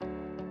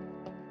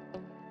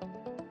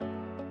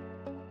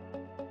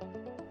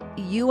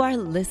You are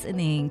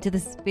listening to the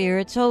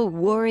Spiritual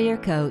Warrior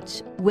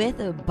Coach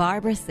with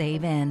Barbara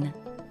Savin,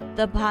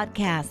 the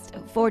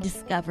podcast for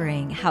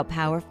discovering how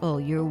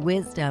powerful your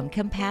wisdom,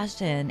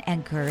 compassion,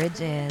 and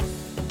courage is.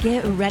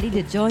 Get ready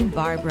to join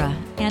Barbara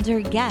and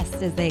her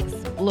guests as they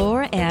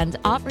explore and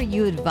offer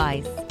you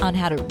advice on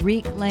how to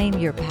reclaim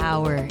your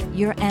power,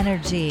 your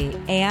energy,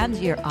 and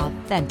your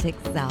authentic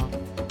self.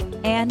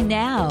 And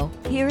now,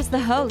 here's the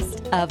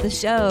host of the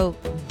show,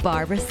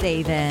 Barbara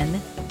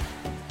Savin.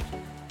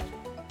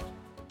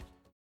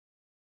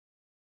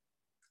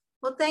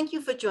 Well, thank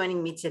you for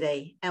joining me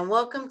today, and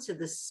welcome to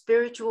the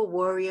Spiritual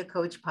Warrior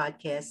Coach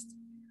podcast.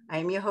 I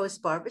am your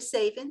host, Barbara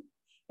Savin,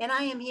 and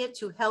I am here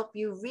to help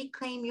you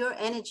reclaim your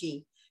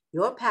energy,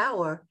 your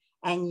power,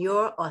 and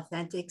your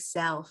authentic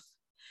self.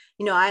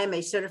 You know, I am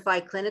a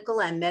certified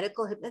clinical and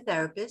medical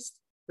hypnotherapist,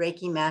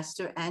 Reiki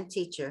master and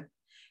teacher,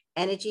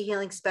 energy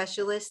healing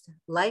specialist,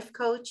 life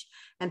coach,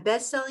 and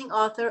best-selling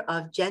author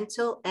of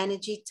Gentle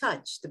Energy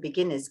Touch, The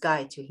Beginner's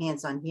Guide to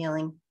Hands-on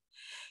Healing.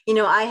 You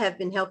know, I have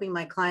been helping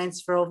my clients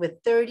for over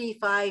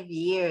 35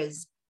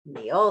 years.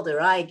 The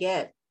older I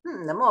get,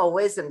 the more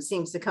wisdom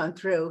seems to come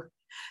through.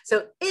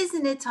 So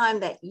isn't it time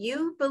that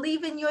you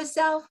believe in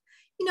yourself?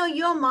 You know,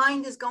 your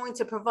mind is going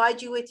to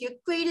provide you with your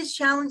greatest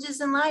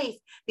challenges in life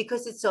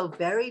because it's so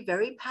very,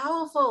 very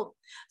powerful.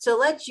 So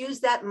let's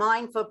use that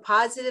mind for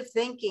positive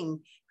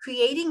thinking,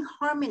 creating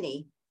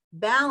harmony,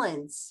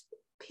 balance,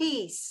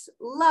 peace,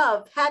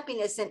 love,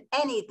 happiness, and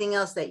anything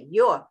else that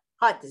your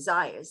heart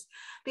desires,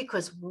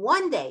 because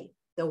one day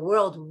the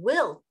world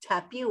will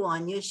tap you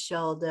on your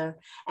shoulder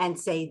and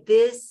say,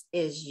 this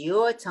is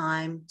your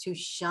time to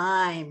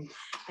shine.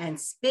 And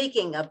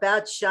speaking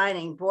about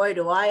shining, boy,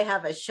 do I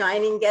have a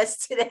shining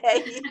guest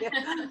today.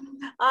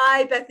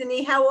 Hi,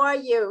 Bethany. How are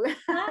you?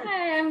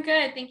 Hi, I'm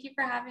good. Thank you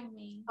for having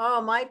me.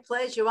 Oh, my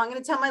pleasure. Well, I'm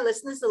going to tell my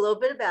listeners a little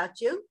bit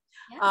about you.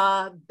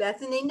 Yeah.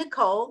 Bethany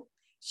Nicole.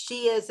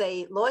 She is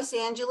a Los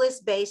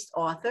Angeles-based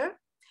author.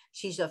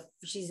 She's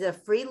a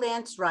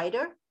freelance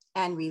writer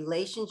and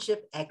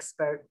relationship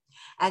expert.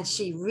 And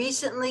she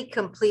recently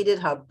completed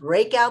her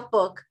breakout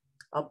book,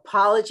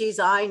 Apologies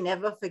I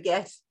Never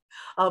Forget,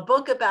 a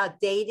book about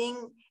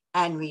dating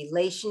and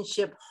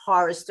relationship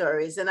horror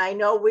stories. And I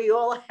know we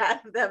all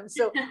have them.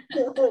 So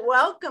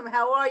welcome.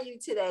 How are you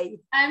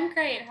today? I'm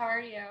great. How are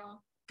you?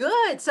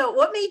 Good. So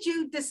what made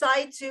you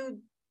decide to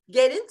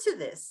get into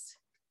this?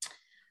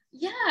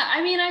 Yeah,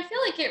 I mean, I feel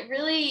like it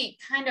really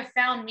kind of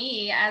found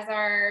me, as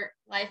our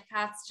life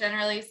paths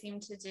generally seem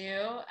to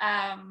do.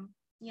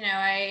 You know,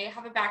 I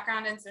have a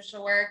background in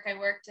social work. I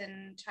worked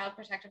in child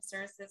protective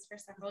services for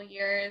several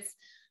years,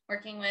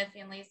 working with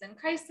families in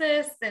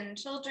crisis and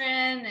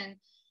children, and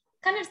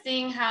kind of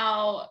seeing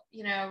how,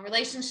 you know,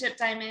 relationship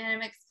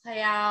dynamics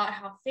play out,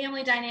 how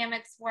family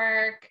dynamics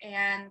work,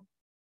 and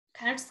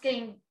kind of just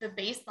getting the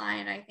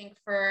baseline, I think,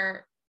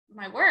 for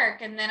my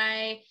work. And then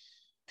I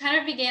kind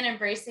of began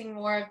embracing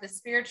more of the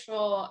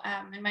spiritual,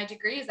 and my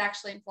degree is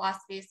actually in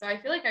philosophy. So I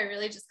feel like I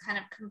really just kind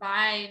of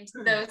combined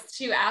those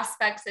two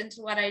aspects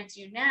into what I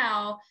do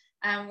now,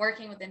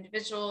 working with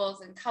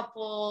individuals and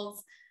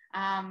couples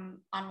on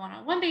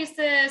one-on-one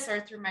basis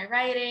or through my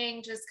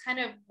writing, just kind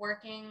of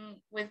working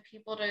with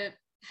people to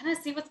kind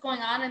of see what's going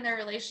on in their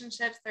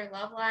relationships, their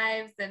love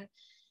lives. And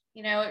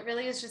you know, it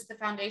really is just the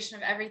foundation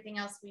of everything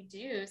else we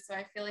do. So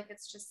I feel like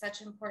it's just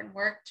such important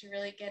work to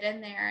really get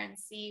in there and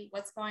see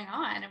what's going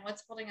on and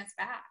what's holding us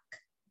back.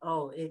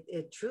 Oh,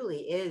 it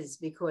truly is,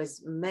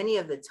 because many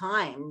of the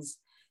times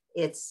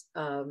it's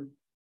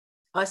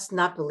us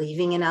not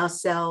believing in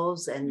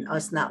ourselves and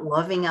us not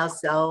loving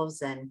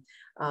ourselves and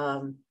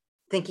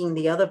thinking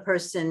the other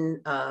person,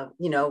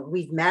 you know,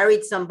 we've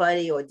married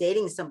somebody or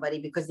dating somebody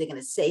because they're going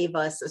to save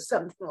us or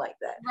something like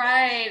that.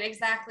 Right,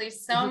 exactly.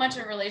 So much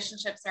of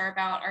relationships are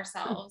about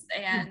ourselves,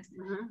 and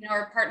you know,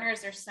 our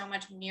partners are so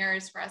much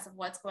mirrors for us of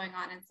what's going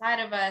on inside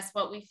of us,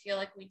 what we feel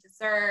like we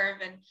deserve,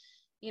 and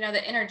you know,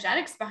 the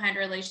energetics behind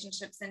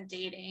relationships and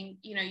dating.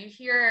 You know, you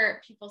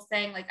hear people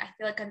saying like, I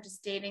feel like I'm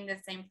just dating the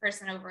same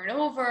person over and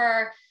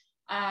over,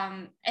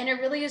 and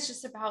it really is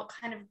just about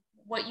kind of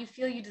what you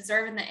feel you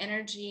deserve and the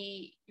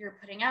energy you're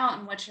putting out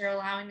and what you're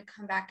allowing to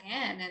come back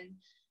in. And,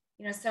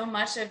 you know, so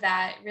much of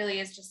that really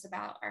is just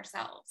about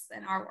ourselves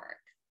and our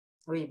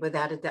work.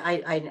 Without it,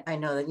 I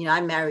know that, you know,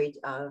 I married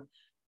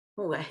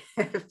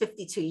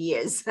 52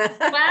 years.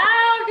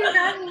 Wow,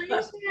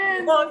 congratulations.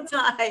 Long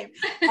time.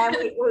 And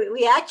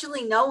we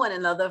actually know one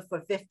another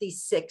for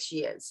 56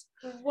 years.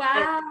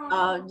 Wow.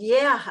 And,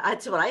 yeah,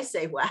 that's what I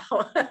say.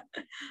 Wow.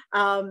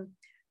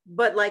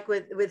 But like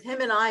with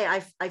him and I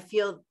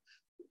feel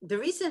the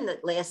reason that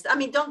I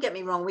mean, don't get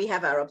me wrong, we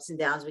have our ups and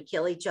downs, we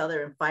kill each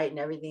other and fight and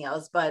everything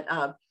else. But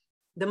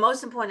the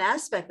most important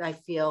aspect I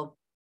feel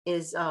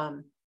is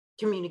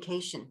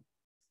communication.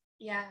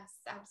 Yes,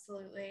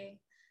 absolutely.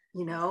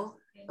 You know,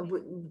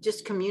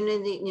 just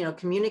community, you know,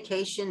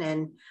 communication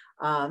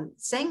and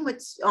saying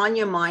what's on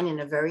your mind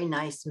in a very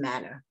nice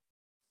manner.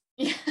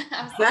 Yeah,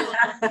 absolutely.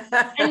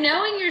 And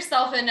knowing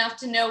yourself enough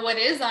to know what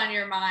is on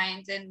your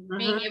mind and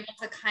being able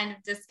to kind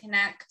of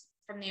disconnect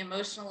from the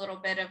emotion a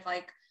little bit of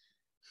like,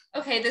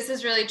 okay, this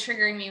is really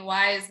triggering me.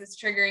 Why is this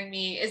triggering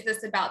me? Is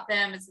this about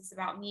them? Is this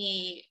about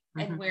me?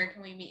 And where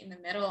can we meet in the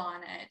middle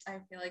on it? I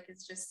feel like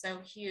it's just so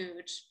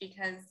huge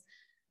because,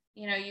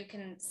 you know, you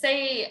can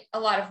say a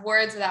lot of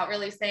words without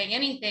really saying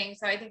anything.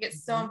 So I think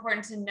it's so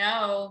important to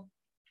know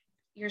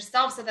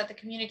yourself so that the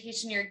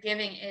communication you're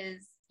giving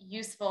is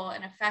useful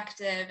and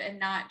effective and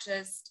not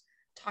just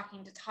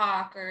talking to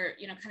talk or,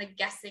 you know, kind of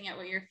guessing at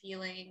what you're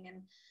feeling.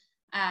 And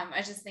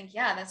I just think,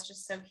 yeah, that's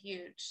just so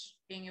huge,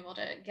 being able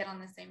to get on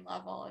the same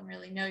level and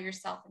really know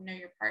yourself and know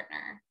your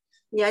partner.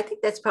 Yeah, I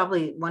think that's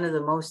probably one of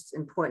the most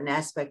important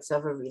aspects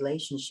of a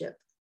relationship.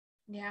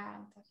 Yeah,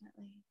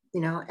 definitely.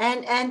 You know,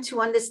 and to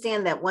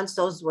understand that once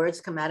those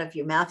words come out of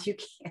your mouth, you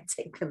can't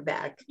take them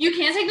back. You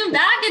can't take them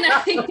back. And I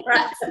think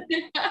that's,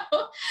 you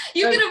know,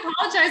 you can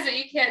apologize, but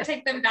you can't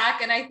take them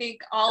back. And I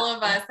think all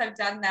of us have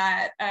done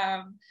that.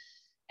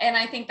 And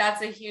I think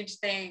that's a huge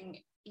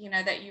thing, you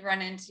know, that you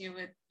run into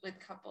with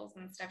couples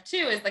and stuff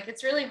too, is like,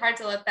 it's really hard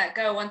to let that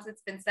go once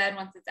it's been said,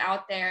 once it's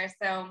out there.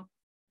 So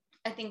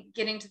I think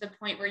getting to the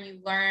point where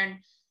you learn,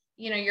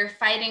 you know, your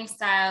fighting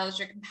styles,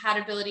 your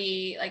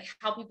compatibility, like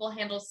how people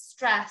handle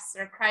stress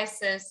or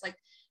crisis, like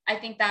I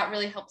think that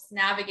really helps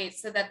navigate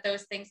so that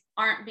those things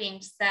aren't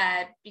being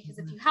said. Because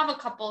if you have a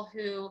couple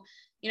who,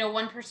 you know,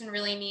 one person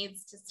really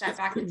needs to step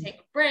back and take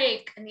a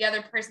break and the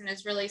other person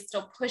is really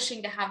still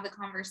pushing to have the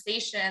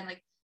conversation,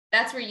 like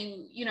that's where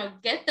you know,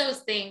 get those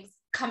things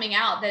coming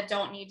out that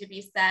don't need to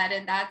be said.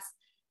 And that's,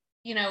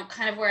 you know,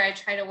 kind of where I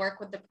try to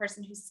work with the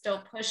person who's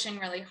still pushing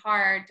really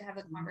hard to have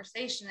the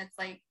conversation. It's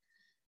like,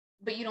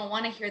 but you don't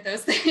want to hear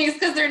those things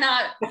because they're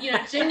not, you know,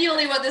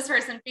 genuinely what this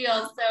person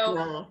feels.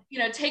 So, you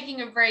know,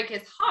 taking a break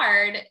is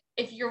hard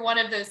if you're one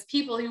of those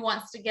people who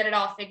wants to get it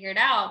all figured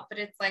out. But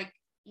it's like,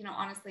 you know,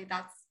 honestly,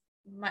 that's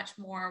much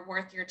more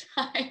worth your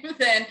time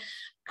than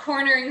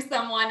cornering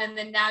someone and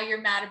then now you're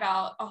mad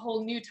about a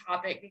whole new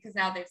topic because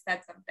now they've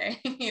said something,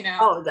 you know.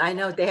 Oh, I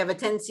know, they have a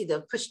tendency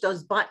to push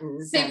those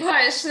buttons. They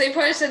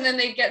push and then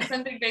they get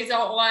something they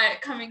don't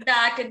want coming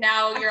back and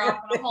now you're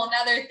off on a whole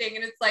nother thing.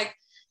 And it's like,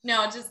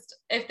 no, just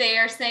if they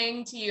are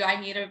saying to you, I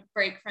need a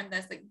break from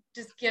this, like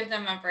just give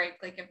them a break,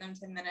 like give them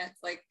 10 minutes,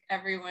 like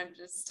everyone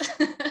just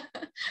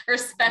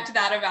respect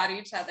that about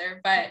each other.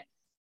 But,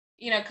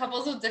 you know,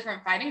 couples with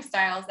different fighting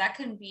styles, that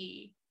can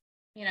be,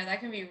 you know,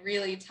 that can be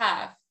really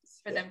tough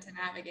for them to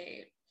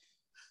navigate.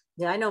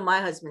 Yeah, I know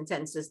my husband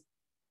tends to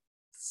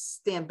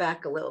stand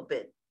back a little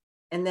bit.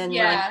 And then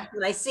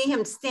when I see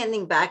him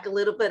standing back a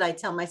little bit, I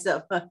tell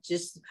myself,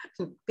 just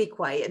be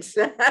quiet.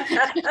 You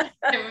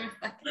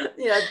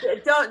know,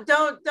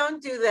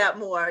 don't do that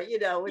more, you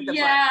know, with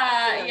the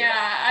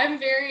I'm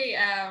very,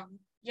 I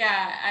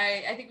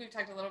think we've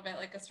talked a little bit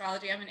like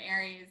astrology. I'm an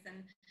Aries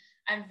and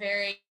I'm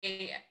very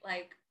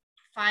like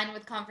fine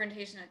with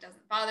confrontation. It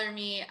doesn't bother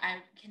me. I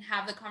can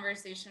have the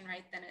conversation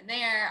right then and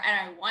there,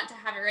 and I want to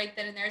have it right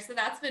then and there. So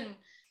that's been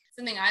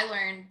something I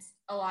learned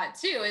a lot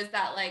too, is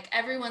that like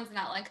everyone's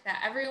not like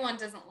that. Everyone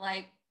doesn't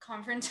like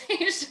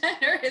confrontation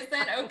or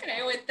isn't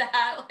okay with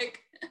that. Like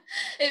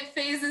it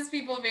phases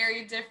people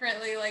very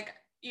differently, like,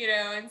 you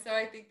know. And so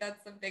I think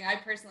that's something I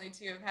personally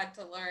too have had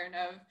to learn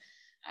of,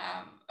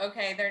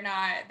 okay, they're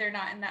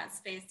not in that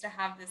space to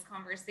have this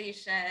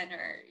conversation,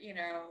 or, you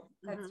know,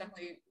 that's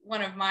definitely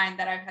one of mine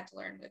that I've had to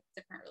learn with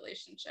different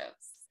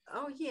relationships.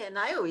 Oh yeah. And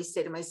I always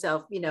say to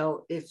myself, you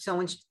know, if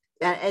someone's,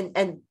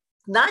 and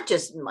not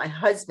just my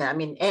husband, I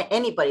mean,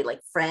 anybody, like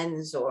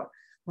friends or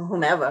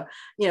whomever,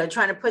 you know,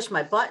 trying to push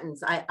my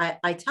buttons,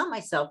 I tell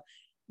myself,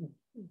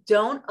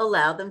 don't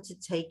allow them to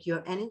take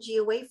your energy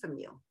away from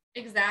you.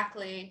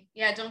 Exactly.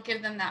 Yeah. Don't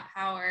give them that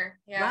power.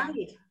 Yeah.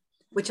 Right.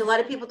 Which a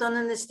lot of people don't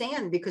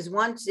understand, because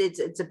once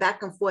it's a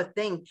back and forth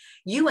thing,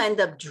 you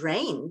end up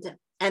drained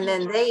and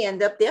then they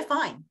end up, they're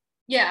fine.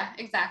 Yeah,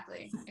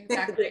 exactly.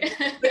 They're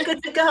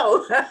good to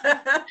go.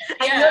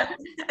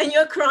 and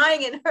you're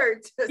crying and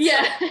hurt. So.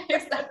 Yeah,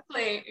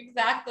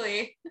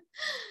 exactly.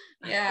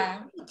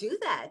 Yeah. Do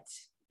that.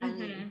 I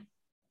mean,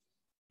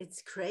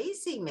 it's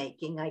crazy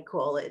making, I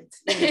call it.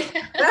 It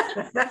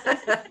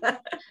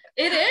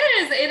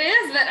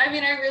is. But I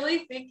mean, I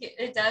really think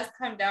it does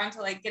come down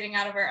to like getting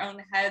out of our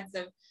own heads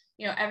of,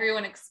 you know,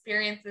 everyone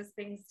experiences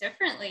things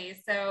differently.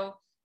 So,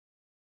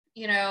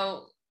 you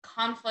know,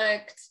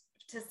 conflict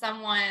to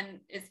someone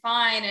is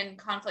fine, and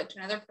conflict to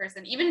another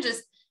person, even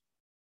just,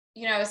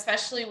 you know,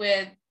 especially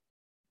with,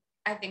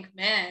 I think,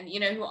 men, you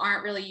know, who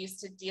aren't really used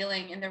to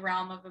dealing in the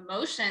realm of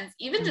emotions,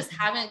 even just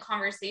having a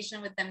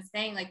conversation with them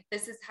saying like,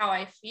 this is how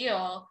I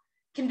feel,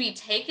 can be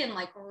taken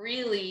like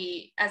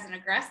really as an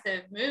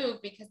aggressive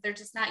move, because they're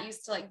just not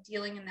used to like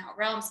dealing in that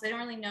realm. So they don't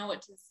really know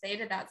what to say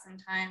to that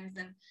sometimes.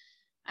 And,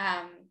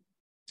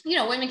 you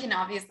know, women can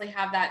obviously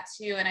have that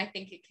too. And I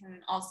think it can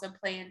also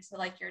play into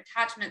like your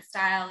attachment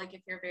style. Like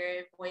if you're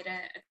very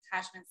avoidant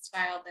attachment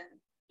style, then,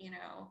 you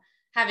know,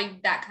 having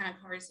that kind of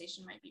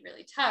conversation might be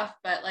really tough.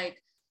 But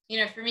like, you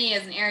know, for me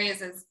as an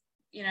Aries, as,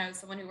 you know,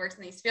 someone who works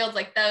in these fields,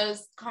 like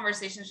those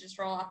conversations just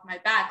roll off my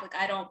back. Like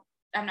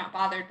I'm not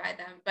bothered by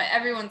them, but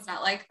everyone's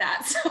not like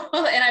that. So,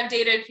 and I've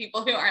dated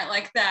people who aren't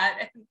like that.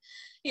 And,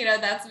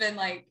 that's been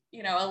like,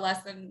 a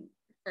lesson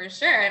for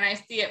sure. And I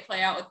see it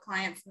play out with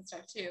clients and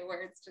stuff too,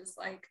 where it's just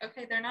like,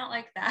 okay, they're not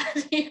like that.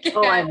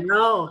 Oh, I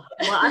know.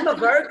 Well, I'm a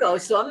Virgo,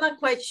 so I'm not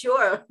quite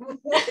sure.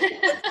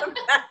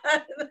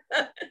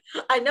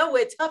 I know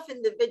we're tough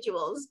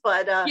individuals,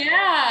 but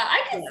yeah,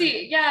 I can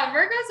see. Yeah,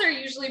 Virgos are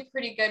usually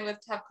pretty good with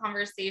tough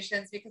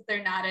conversations because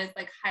they're not as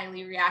like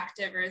highly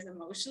reactive or as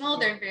emotional.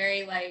 They're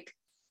very like,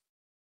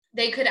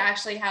 they could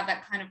actually have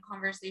that kind of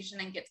conversation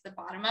and get to the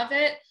bottom of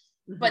it,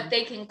 but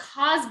they can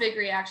cause big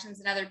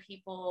reactions in other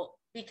people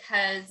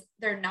because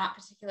they're not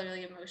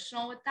particularly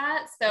emotional with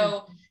that.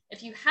 So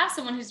if you have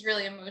someone who's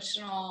really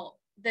emotional,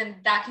 then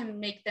that can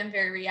make them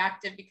very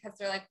reactive because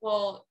they're like,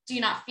 well, do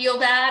you not feel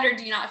bad or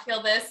do you not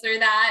feel this or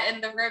that?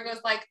 And the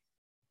Virgo's like,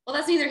 well,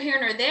 that's neither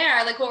here nor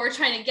there. Like what we're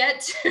trying to get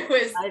to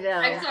is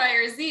X, Y,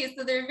 or Z.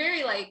 So they're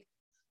very like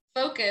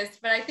focused,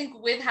 but I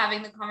think with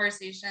having the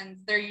conversations,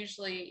 they're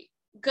usually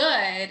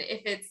good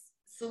if it's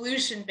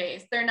solution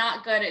based. They're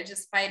not good at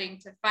just fighting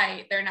to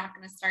fight. They're not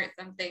going to start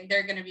something.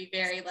 They're going to be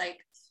very like,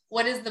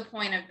 what is the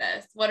point of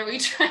this? What are we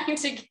trying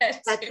to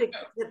get to?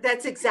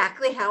 That's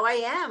exactly how I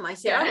am. I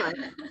say, all right,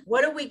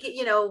 what do we get?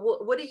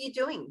 What are you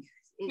doing?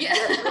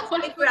 Let's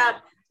figure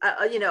out,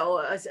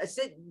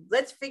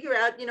 let's figure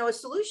out, a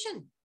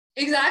solution.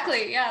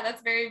 Exactly. Yeah,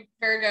 that's very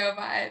Virgo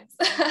vibes.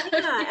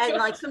 Yeah, and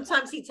like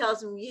sometimes he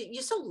tells me,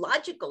 you're so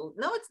logical.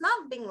 No, it's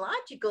not being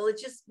logical.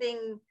 It's just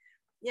being,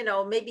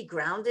 maybe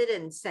grounded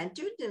and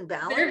centered and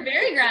balanced. They're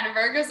very grounded.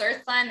 Virgo's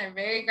earth sign. They're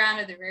very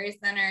grounded. They're very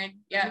centered.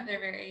 Yeah, they're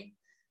very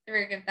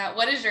good at that.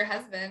 What is your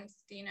husband?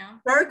 Do you know?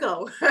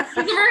 Virgo. He's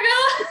a Virgo?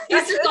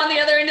 He's just on the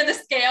other end of the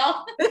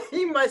scale.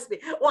 He must be.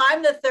 Well,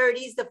 I'm the 3rd,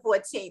 he's the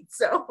 14th.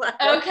 So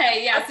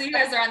okay, yeah. So you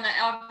guys are on the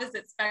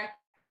opposite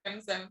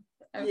spectrums of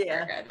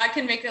Virgo. That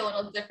can make a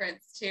little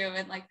difference too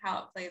in like how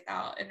it plays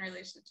out in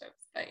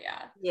relationships. But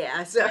yeah.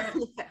 Yeah. So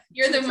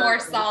you're the more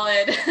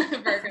solid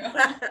Virgo.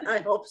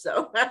 I hope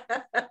so.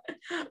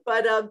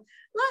 But let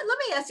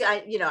me ask you,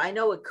 I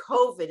know with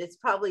COVID, it's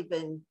probably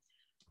been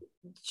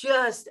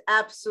just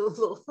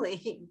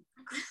absolutely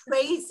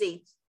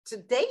crazy to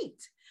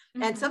date.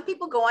 And some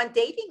people go on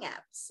dating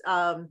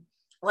apps.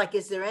 Like,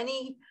 is there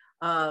any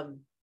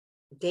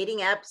dating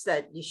apps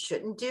that you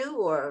shouldn't do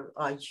or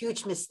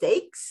huge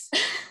mistakes?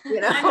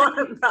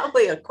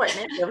 Probably quite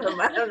many of them.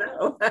 I don't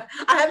know.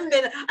 I've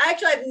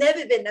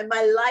never been in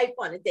my life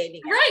on a dating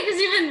app. Right, because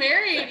you've been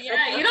married.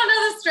 Yeah, you don't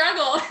know the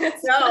struggle.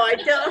 No, I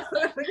don't.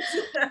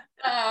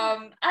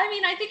 I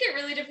mean, I think it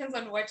really depends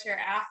on what you're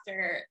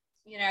after.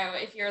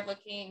 If you're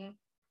looking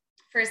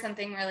for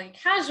something really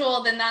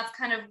casual, then that's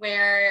kind of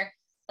where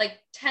like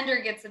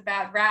Tinder gets a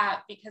bad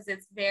rap because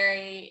it's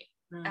very,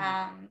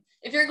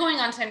 if you're going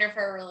on Tinder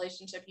for a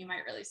relationship, you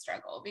might really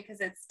struggle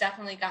because it's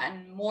definitely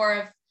gotten more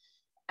of,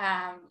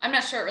 I'm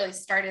not sure it really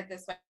started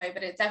this way,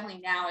 but it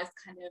definitely now has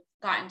kind of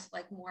gotten to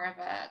like more of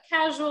a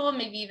casual,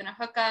 maybe even a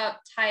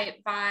hookup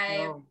type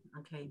vibe. Oh,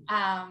 okay.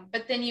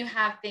 But then you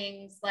have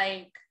things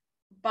like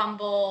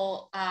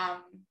Bumble,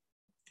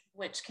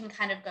 which can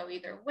kind of go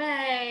either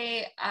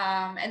way.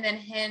 And then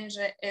Hinge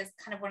is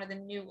kind of one of the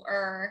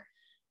newer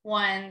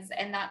ones.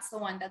 And that's the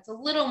one that's a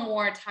little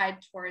more tied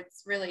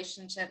towards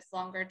relationships,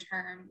 longer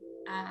term.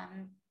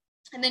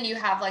 And then you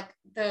have like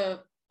the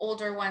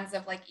older ones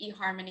of like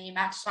eHarmony,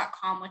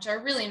 Match.com, which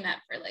are really meant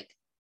for like,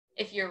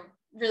 if you're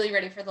really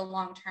ready for the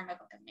long term of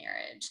like a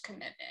marriage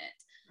commitment.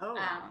 Oh.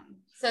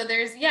 So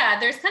there's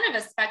kind of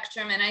a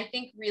spectrum. And I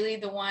think really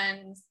the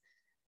ones,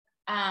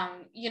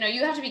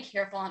 you have to be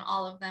careful on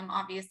all of them.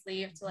 Obviously,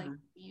 you have to like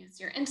use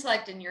your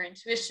intellect and your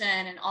intuition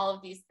and all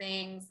of these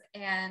things.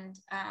 And,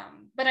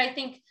 but I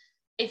think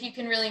if you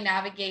can really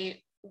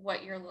navigate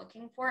what you're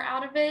looking for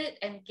out of it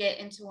and get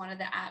into one of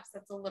the apps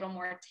that's a little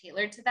more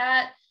tailored to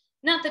that,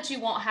 not that you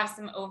won't have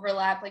some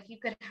overlap, like you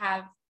could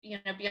have, be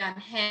on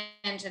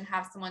Hinge and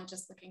have someone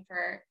just looking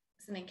for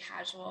something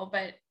casual,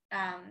 but,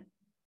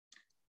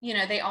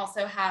 they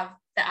also have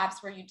the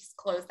apps where you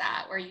disclose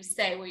that, where you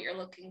say what you're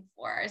looking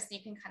for. So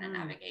you can kind of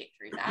navigate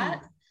through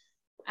that.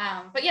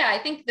 But yeah, I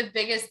think the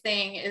biggest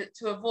thing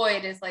to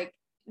avoid is like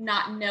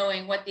not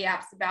knowing what the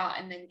app's about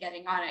and then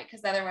getting on it.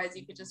 Cause otherwise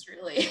you could just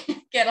really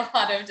get a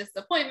lot of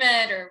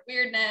disappointment or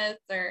weirdness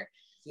or.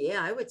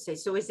 Yeah, I would say.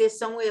 So is there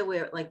somewhere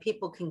where like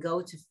people can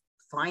go to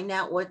find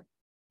out what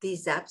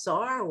these apps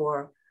are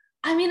or?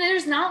 I mean,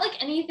 there's not like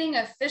anything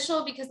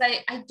official because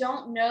I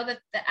don't know that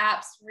the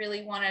apps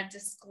really want to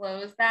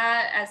disclose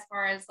that as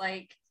far as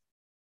like,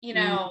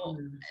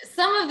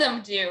 some of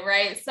them do,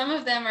 right? Some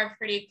of them are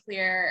pretty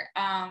clear.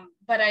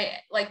 But I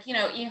like,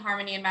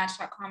 eHarmony and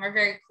Match.com are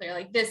very clear.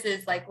 Like this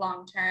is like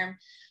long-term,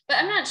 but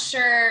I'm not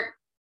sure.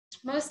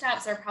 Most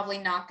apps are probably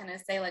not going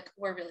to say like,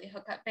 we're really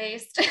hookup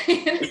based.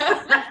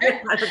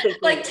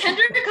 Like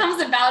Tinder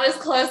comes about as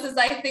close as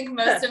I think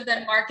most of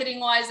them marketing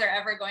wise are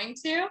ever going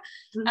to.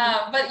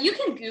 But you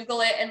can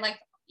Google it and like,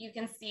 you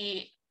can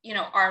see,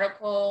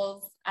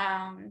 articles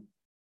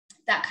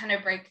that kind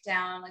of break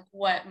down like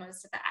what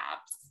most of the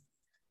apps,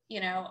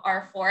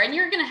 are for. And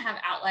you're going to have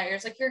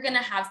outliers. Like you're going to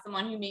have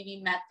someone who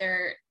maybe met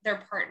their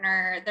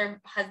partner,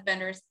 their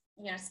husband or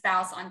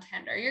spouse on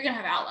Tinder. You're going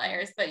to have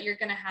outliers, but you're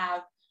going to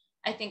have,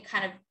 I think,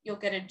 kind of, you'll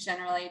get a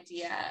general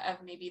idea of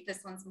maybe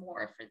this one's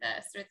more for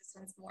this or this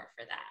one's more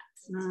for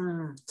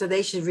that. So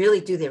they should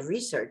really do their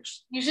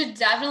research. You should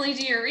definitely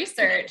do your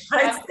research.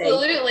 I'd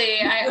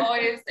Absolutely. I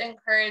always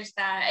encourage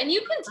that. And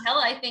you can tell,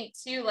 I think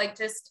too, like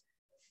just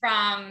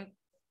from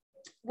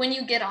when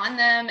you get on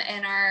them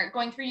and are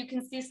going through, you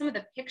can see some of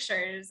the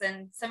pictures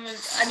and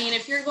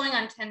if you're going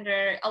on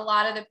Tinder, a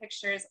lot of the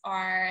pictures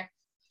are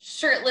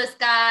shirtless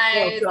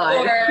guys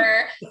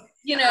or,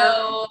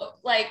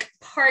 like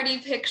party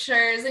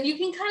pictures, and you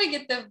can kind of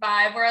get the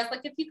vibe. Whereas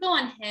like if you go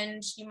on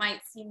Hinge, you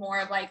might see more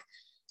of like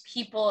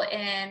people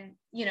in,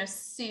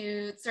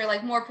 suits or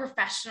like more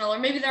professional, or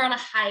maybe they're on a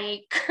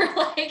hike or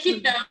like,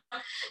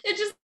 it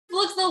just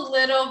looks a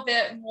little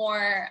bit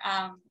more,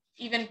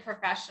 even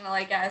professional,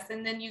 I guess.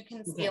 And then you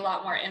can see a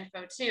lot more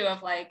info too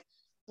of like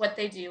what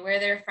they do, where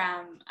they're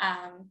from,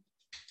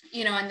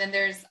 and then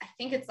I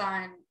think it's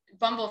on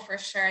Bumble for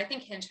sure. I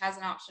think Hinge has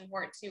an option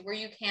for it too, where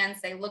you can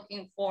say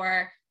looking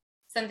for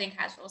something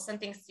casual,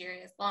 something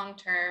serious,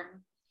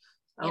 long-term,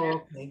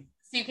 okay.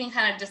 So you can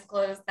kind of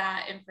disclose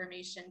that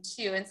information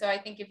too. And so I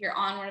think if you're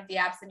on one of the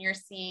apps and you're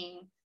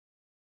seeing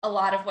a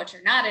lot of what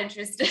you're not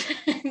interested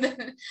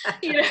in,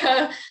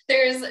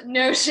 there's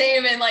no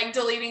shame in like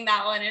deleting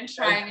that one and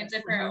trying a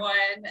different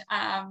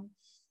one.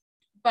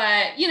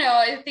 But,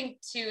 I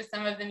think too,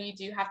 some of them you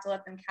do have to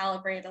let them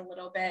calibrate a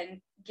little bit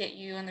and get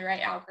you in the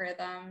right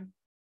algorithm.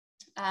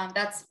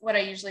 That's what I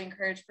usually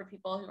encourage for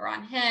people who are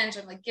on Hinge,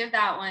 and like give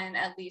that one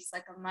at least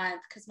like a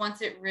month. Cause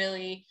once it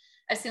really,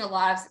 I've seen a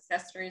lot of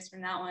success stories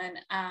from that one.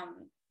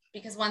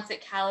 Because once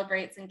it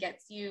calibrates and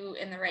gets you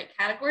in the right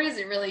categories,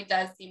 it really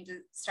does seem to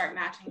start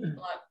matching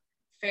people up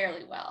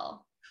fairly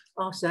well.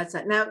 Oh, so that's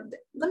that. Now,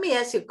 let me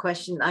ask you a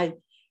question. I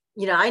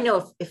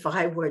know if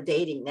I were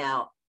dating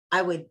now,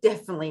 I would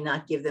definitely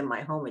not give them my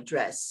home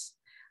address.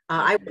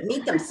 I would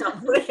meet them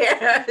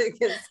somewhere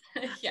because,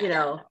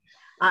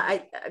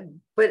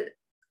 but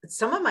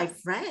some of my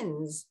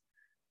friends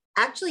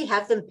actually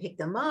have them pick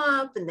them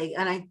up, and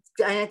I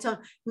tell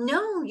them,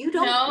 no, you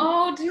don't.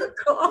 No, dude.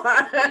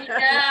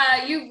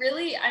 Yeah, you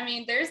really,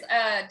 there's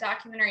a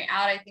documentary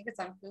out, I think it's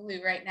on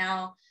Hulu right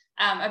now,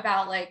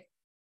 about like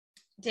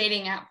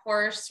dating app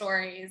horror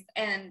stories.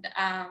 And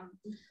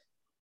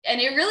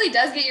it really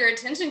does get your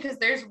attention, because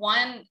there's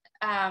one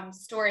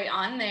story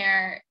on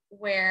there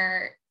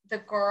where the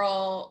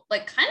girl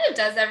like kind of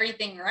does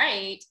everything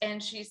right,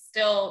 and she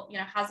still,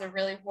 has a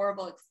really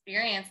horrible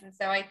experience. And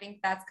so I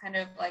think that's kind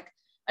of like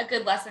a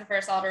good lesson for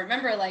us all to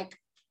remember, like,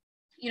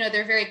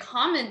 they're very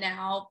common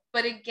now,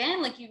 but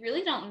again, like you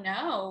really don't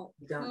know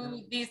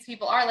who these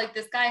people are. Like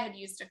this guy had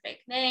used a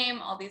fake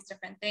name, all these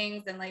different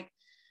things. And like,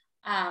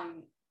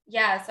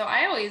 so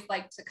I always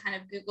like to kind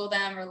of Google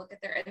them or look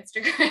at their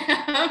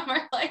Instagram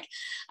or like,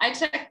 I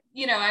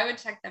would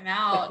check them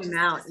out.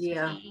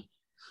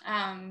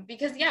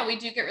 Because we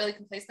do get really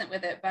complacent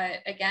with it. But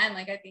again,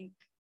 like, I think,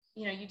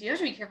 you do have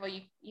to be careful.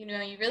 You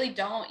really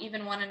don't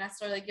even want to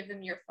necessarily give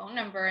them your phone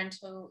number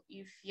until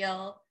you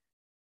feel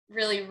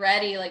really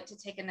ready, like to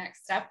take a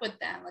next step with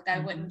them. Like I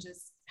wouldn't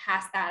just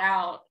pass that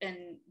out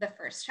in the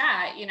first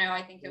chat.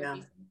 I think it would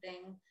be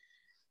something,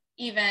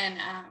 even,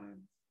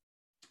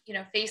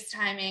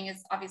 FaceTiming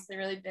is obviously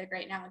really big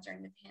right now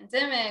during the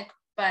pandemic,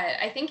 but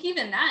I think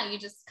even that, you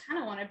just kind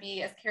of want to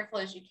be as careful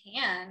as you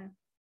can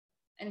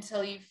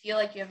until you feel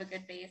like you have a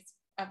good base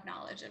of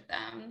knowledge of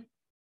them.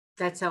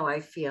 That's how I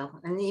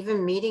feel. And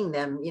even meeting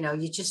them,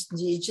 you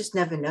just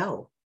never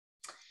know.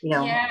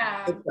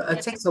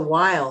 It takes a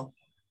while.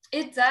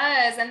 It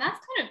does. And that's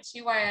kind of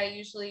too why I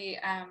usually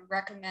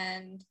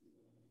recommend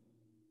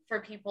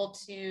for people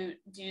to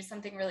do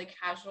something really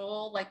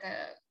casual, like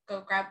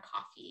go grab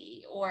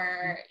coffee,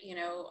 or, if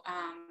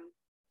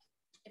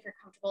you're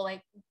comfortable,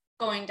 like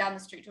going down the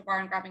street to a bar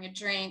and grabbing a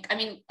drink.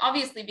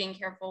 Obviously being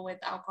careful with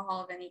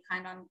alcohol of any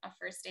kind on a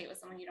first date with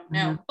someone you don't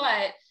know,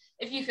 but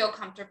if you feel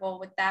comfortable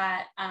with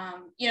that,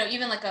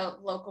 even like a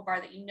local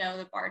bar that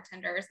the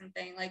bartender or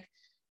something, like,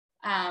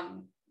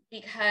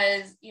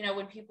 because,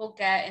 when people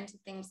get into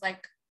things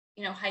like,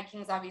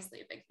 hiking is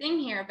obviously a big thing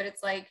here, but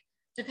it's like,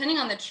 depending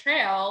on the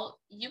trail,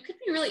 you could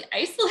be really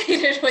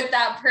isolated with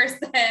that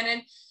person.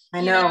 And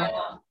I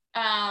know.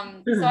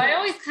 So I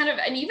always kind of,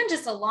 and even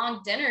just a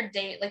long dinner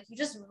date, like you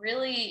just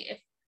really,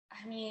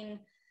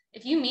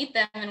 if you meet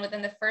them and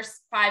within the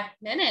first 5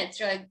 minutes,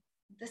 you're like,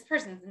 this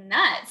person's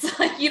nuts.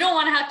 Like you don't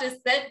want to have to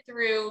sit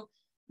through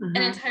an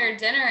entire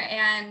dinner.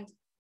 And,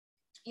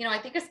 I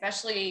think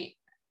especially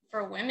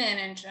for women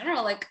in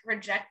general, like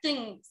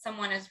rejecting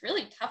someone is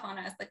really tough on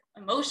us. Like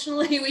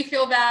emotionally we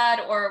feel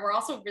bad, or we're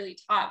also really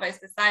taught by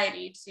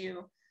society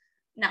to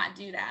not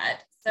do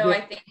that. So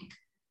I think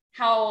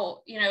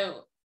how,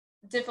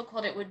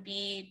 difficult it would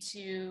be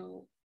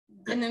to,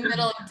 in the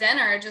middle of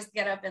dinner, just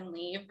get up and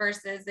leave,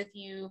 versus if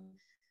you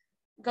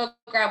go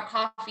grab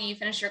coffee,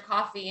 finish your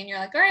coffee, and you're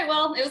like, all right,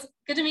 well, it was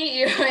good to meet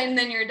you, and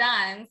then you're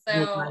done.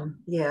 So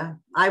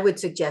I would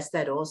suggest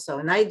that also.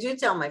 And I do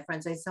tell my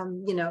friends, I tell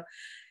them,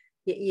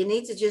 you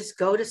need to just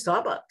go to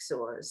Starbucks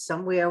or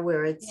somewhere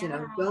where it's,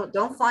 Yeah.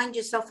 don't find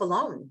yourself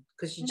alone,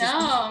 because you just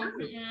No.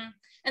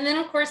 And then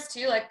of course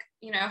too, like,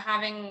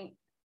 having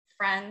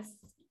friends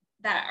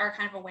that are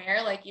kind of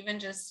aware, like even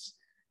just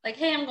like,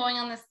 hey, I'm going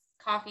on this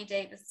coffee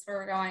date, this is where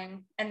we're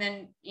going, and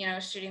then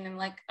shooting them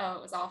like, oh,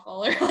 it was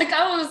awful, or like,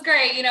 oh, it was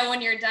great,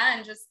 when you're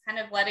done, just kind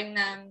of letting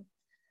them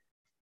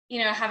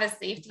have a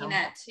safety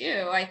net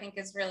too, I think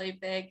is really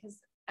big, because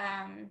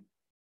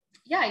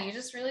you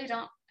just really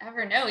don't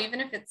ever know, even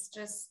if it's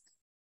just,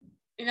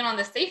 even on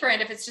the safer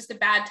end, if it's just a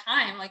bad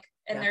time, like,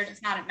 and they're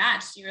just not a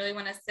match, do you really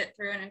want to sit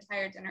through an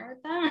entire dinner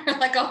with them, or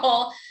like a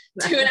whole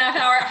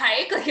 2.5-hour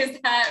hike? Like, is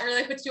that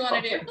really what you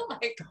want to do?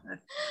 Like,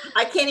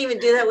 I can't even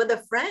do that with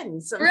a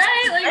friend sometimes.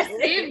 Right? Like,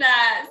 save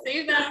that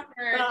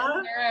for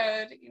down the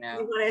road. You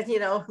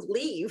want to,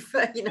 leave.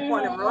 You don't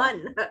want to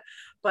run.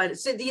 But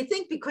so, do you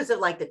think because of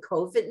like the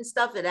COVID and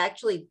stuff, it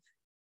actually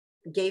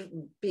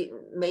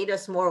made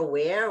us more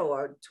aware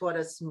or taught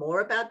us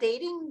more about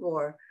dating?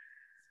 Or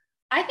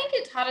I think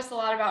it taught us a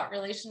lot about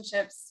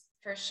relationships,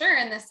 for sure,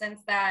 in the sense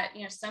that,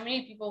 so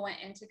many people went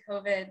into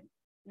COVID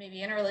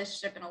maybe in a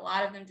relationship, and a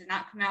lot of them did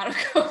not come out of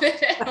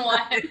COVID and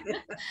won,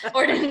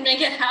 or didn't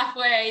make it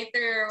halfway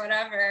through or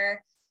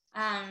whatever.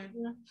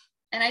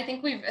 And I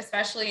think we've,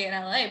 especially in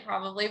LA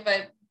probably,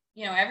 but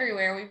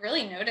everywhere, we've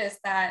really noticed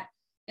that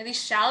these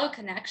shallow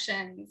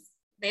connections,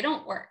 they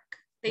don't work.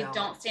 They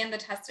don't stand the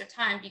test of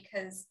time,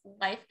 because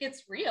life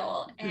gets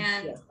real.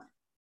 And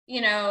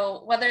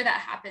whether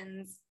that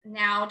happens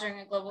now during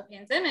a global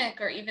pandemic,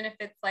 or even if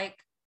it's like,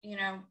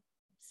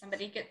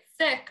 somebody gets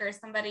sick or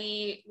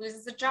somebody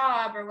loses a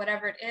job or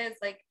whatever it is,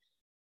 like,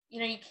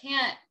 you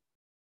can't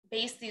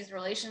base these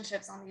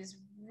relationships on these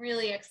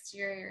really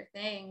exterior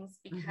things,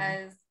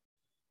 because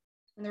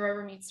when the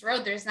rubber meets the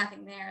road, there's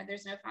nothing there.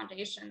 There's no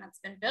foundation that's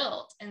been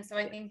built. And so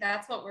I think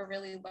that's what we're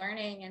really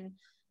learning, and,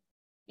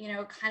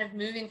 kind of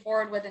moving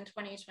forward with in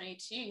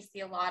 2022, you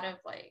see a lot of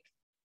like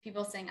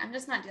people saying, I'm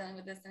just not dealing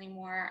with this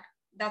anymore.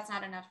 That's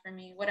not enough for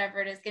me, whatever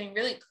it is, getting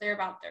really clear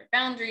about their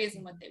boundaries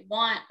and what they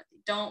want, what they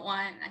don't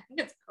want. And I think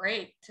it's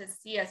great to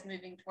see us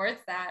moving towards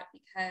that,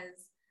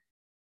 because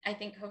I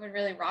think COVID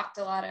really rocked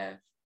a lot of,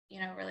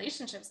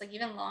 relationships, like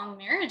even long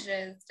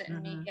marriages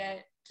didn't make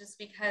it, just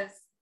because,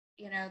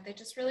 they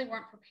just really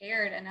weren't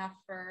prepared enough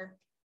for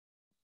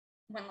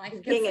when life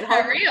gets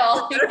that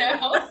real,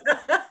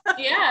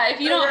 Yeah. If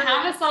you don't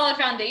have a solid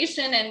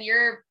foundation, and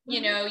you're,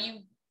 you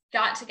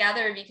got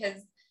together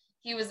because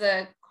he was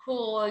a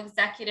cool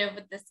executive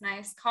with this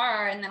nice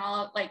car, and then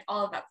all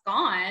of that's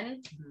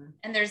gone,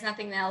 and there's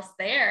nothing else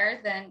there,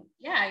 then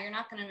you're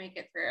not going to make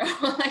it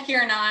through. Like,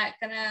 you're not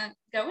going to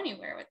go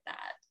anywhere with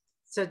that.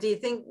 So do you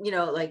think,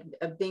 like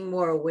being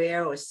more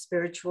aware or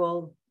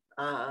spiritual,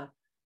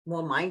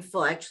 more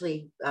mindful,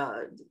 actually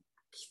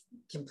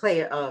can play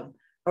a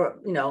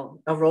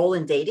role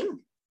in dating?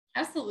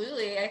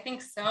 Absolutely. I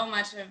think so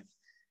much of,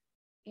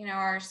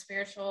 our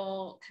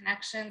spiritual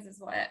connections is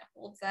what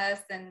holds us,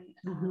 and,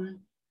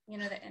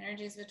 the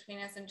energies between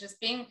us, and just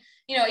being,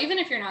 even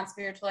if you're not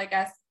spiritual, I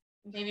guess,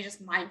 maybe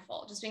just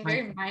mindful, just being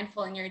very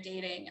mindful in your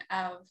dating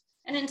of,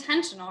 and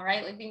intentional,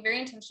 right? Like being very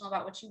intentional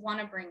about what you want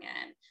to bring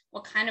in.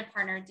 What kind of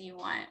partner do you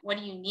want? What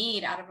do you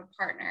need out of a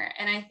partner?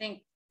 And I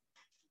think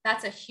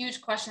that's a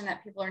huge question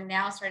that people are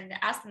now starting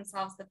to ask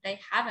themselves that they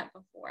haven't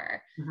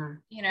before.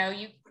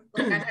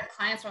 I've had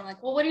clients where I'm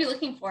like, well, what are you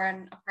looking for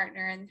in a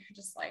partner? And they're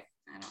just like,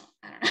 I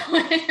don't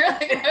know. And you're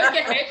like,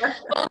 okay,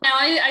 well, now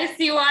I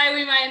see why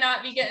we might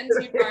not be getting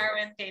too far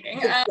with dating.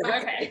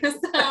 Okay.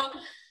 So,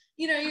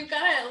 you've got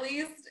to at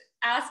least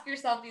ask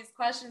yourself these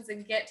questions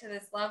and get to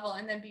this level,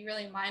 and then be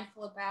really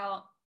mindful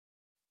about,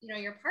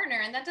 your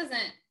partner. And that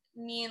doesn't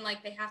mean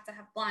like they have to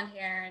have blonde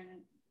hair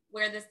and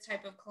wear this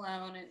type of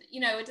cologne, and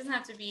it doesn't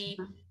have to be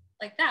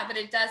like that, but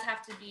it does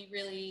have to be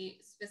really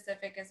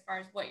specific as far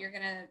as what you're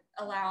going to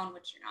allow and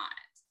what you're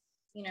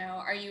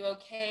not. Are you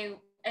okay?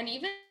 And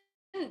even,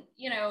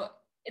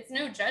 it's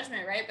no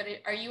judgment, right? But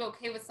are you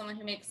okay with someone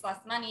who makes less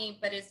money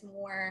but is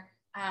more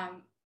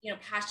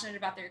passionate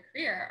about their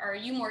career? Or are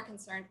you more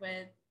concerned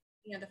with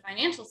the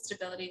financial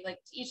stability? Like,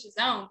 to each his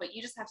own, but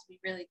you just have to be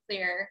really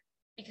clear,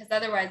 because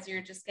otherwise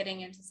you're just getting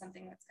into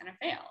something that's going to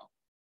fail.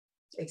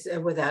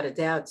 Without a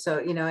doubt. So,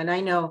 and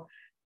I know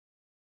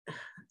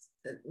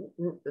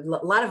a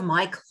lot of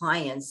my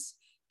clients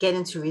get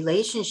into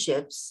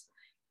relationships,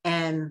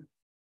 and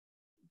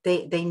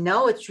they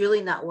know it's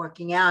really not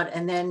working out.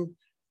 And then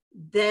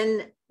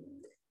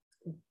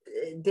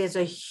there's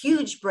a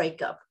huge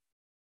breakup.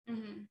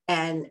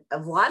 And a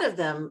lot of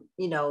them,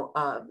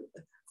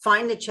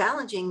 find it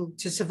challenging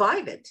to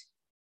survive it.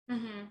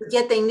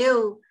 Yet they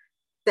knew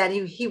that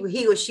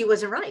he or she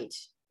wasn't right.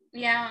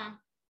 Yeah.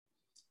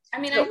 I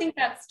mean, I think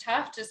that's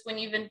tough, just when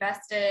you've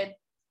invested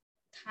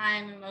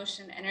time,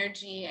 emotion,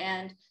 energy.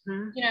 And,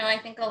 I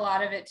think a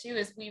lot of it too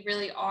is we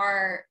really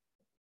are,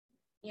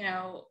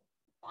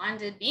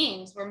 bonded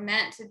beings. We're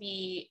meant to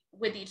be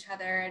with each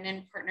other and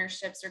in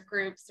partnerships or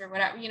groups or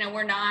whatever.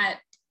 We're not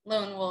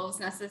lone wolves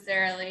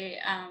necessarily.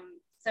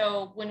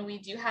 So when we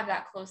do have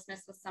that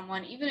closeness with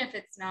someone, even if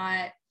it's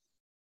not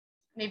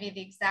maybe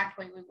the exact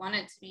way we want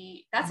it to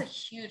be, that's a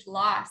huge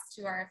loss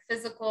to our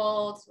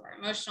physical, to our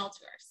emotional,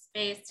 to our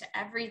space, to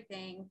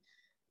everything.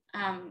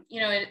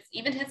 It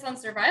even hits on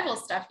survival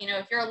stuff.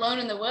 If you're alone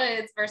in the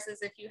woods versus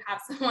if you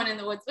have someone in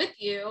the woods with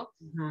you,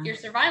 your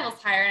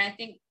survival's higher. And I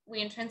think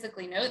we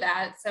intrinsically know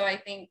that. So I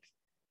think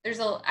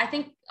I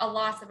think a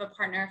loss of a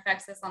partner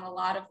affects us on a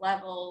lot of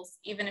levels,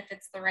 even if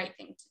it's the right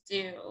thing to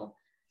do.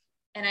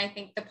 And I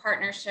think the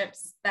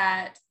partnerships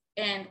that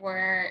end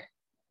where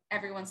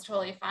everyone's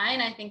totally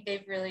fine, I think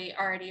they've really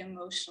already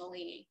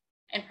emotionally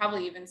and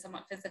probably even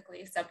somewhat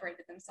physically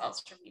separated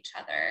themselves from each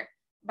other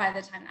by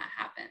the time that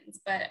happens.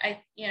 But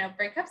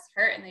breakups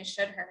hurt, and they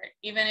should hurt,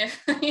 even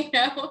if,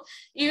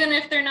 even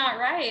if they're not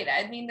right.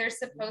 I mean, they're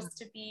supposed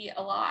to be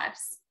a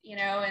loss,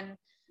 and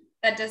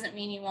that doesn't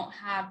mean you won't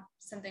have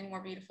something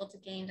more beautiful to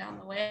gain down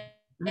the way.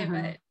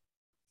 But,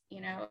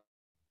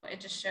 it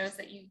just shows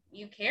that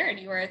you cared,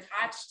 you were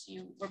attached,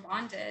 you were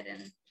bonded,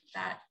 and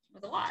that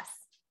was a loss.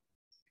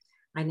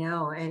 I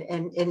know.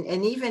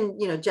 And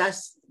even,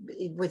 just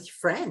with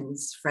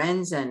friends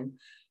and,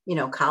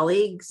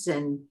 colleagues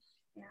and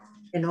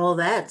all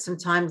that,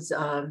 sometimes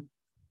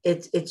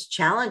it's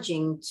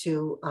challenging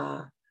to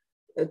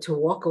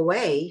walk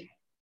away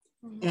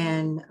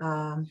and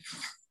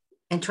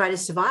try to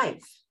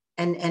survive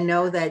and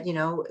know that,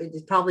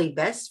 it's probably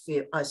best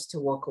for us to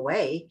walk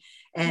away.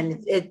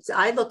 And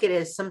I look at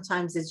it as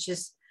sometimes it's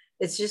just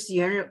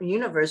the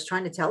universe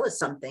trying to tell us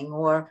something,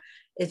 or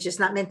it's just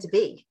not meant to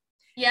be.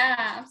 Yeah,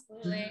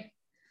 absolutely.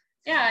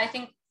 Yeah, I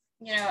think,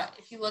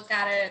 if you look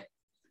at it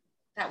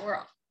that we're,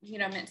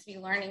 meant to be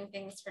learning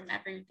things from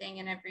everything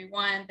and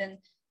everyone, then,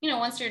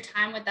 once your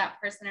time with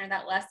that person or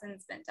that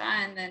lesson's been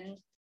done, then,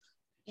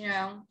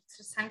 it's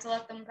just time to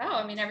let them go.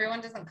 I mean,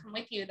 everyone doesn't come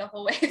with you the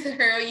whole way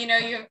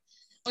through.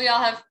 We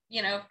all have,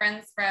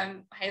 friends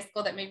from high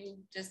school that maybe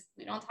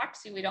we don't talk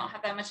to, we don't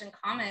have that much in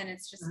common.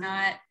 It's just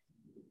not,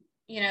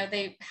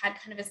 they had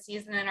kind of a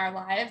season in our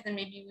lives, and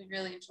maybe we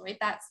really enjoyed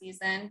that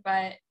season,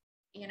 but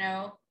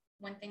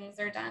when things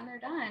are done, they're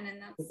done.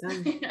 And that's,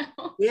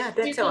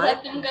 that's how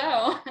let them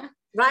go.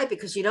 Right.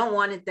 Because you don't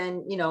want it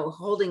then,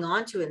 holding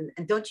on to it.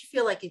 And don't you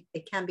feel like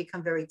it can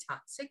become very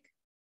toxic?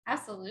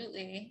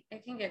 Absolutely.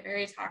 It can get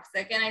very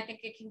toxic. And I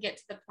think it can get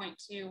to the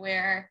point too,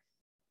 where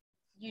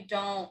you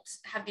don't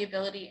have the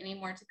ability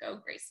anymore to go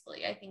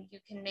gracefully. I think you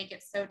can make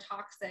it so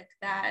toxic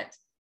that,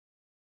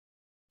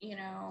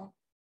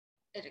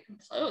 it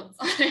implodes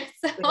on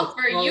itself,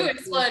 or you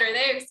explode, or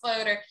they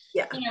explode, or,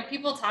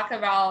 people talk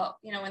about,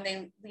 when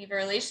they leave a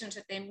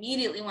relationship, they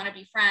immediately want to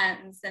be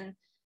friends and,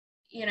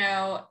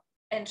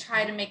 and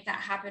try to make that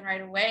happen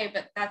right away.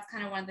 But that's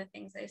kind of one of the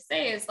things I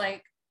say is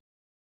like,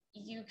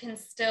 you can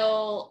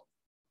still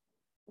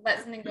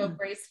let something go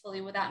gracefully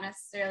without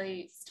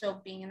necessarily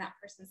still being in that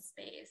person's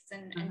space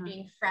and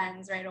being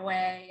friends right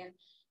away. And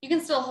you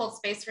can still hold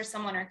space for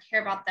someone or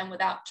care about them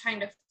without trying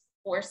to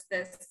force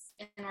this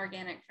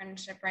inorganic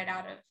friendship right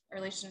out of a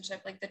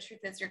relationship. Like, the truth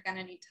is, you're going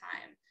to need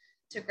time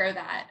to grow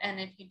that. And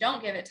if you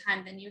don't give it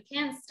time, then you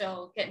can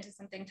still get into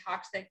something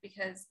toxic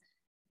because,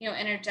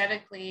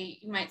 energetically,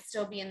 you might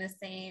still be in the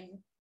same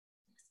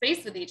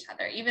space with each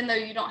other, even though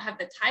you don't have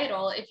the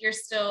title. If you're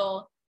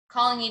still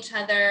calling each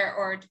other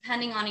or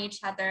depending on each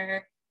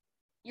other,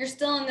 you're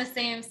still in the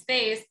same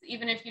space,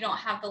 even if you don't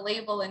have the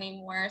label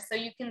anymore. So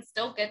you can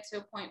still get to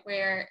a point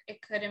where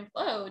it could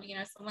implode.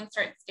 Someone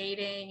starts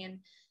dating and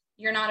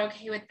you're not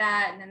okay with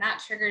that, and then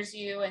that triggers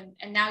you,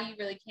 and now you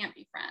really can't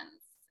be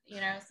friends.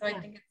 So I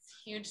think it's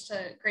huge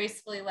to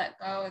gracefully let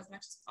go as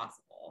much as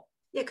possible.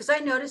 Yeah, because I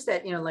noticed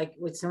that, like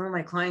with some of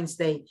my clients,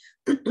 they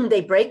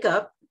they break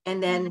up,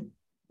 and then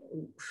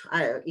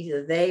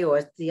either they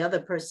or the other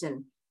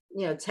person,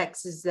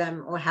 texts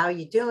them, or how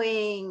you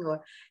doing,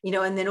 or,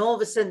 and then all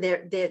of a sudden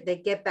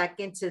they get back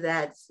into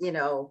that,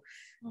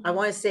 I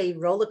want to say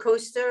roller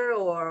coaster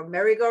or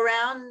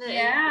merry-go-round.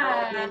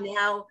 And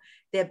now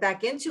they're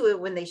back into it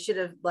when they should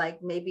have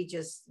like maybe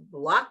just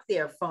blocked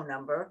their phone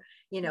number,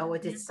 or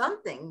did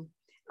something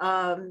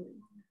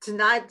to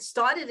not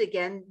start it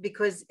again,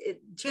 because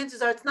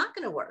chances are it's not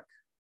going to work.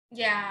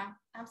 Yeah,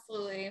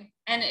 absolutely.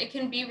 And it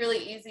can be really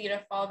easy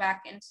to fall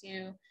back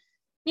into,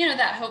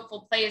 that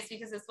hopeful place,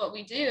 because it's what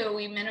we do.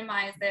 We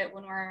minimize it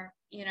when we're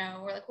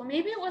like, well,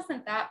 maybe it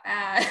wasn't that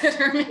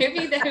bad, or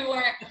maybe they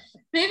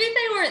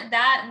weren't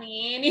that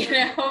mean,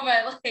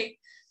 but like,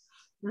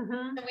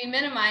 we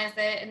minimize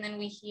it. And then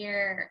we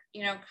hear,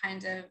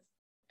 kind of,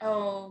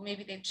 oh,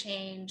 maybe they've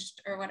changed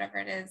or whatever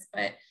it is.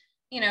 But,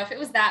 if it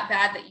was that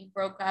bad that you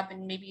broke up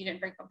and maybe you didn't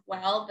break up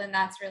well, then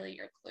that's really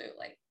your clue,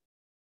 like,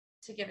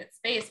 to give it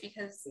space.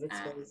 Because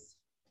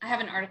I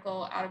have an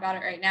article out about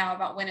it right now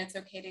about when it's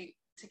okay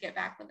to get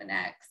back with an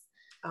ex.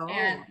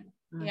 And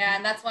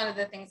and that's one of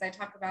the things I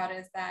talk about,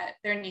 is that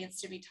there needs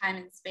to be time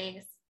and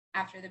space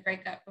after the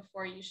breakup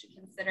before you should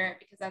consider it,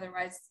 because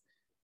otherwise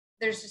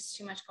there's just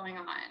too much going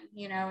on,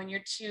 and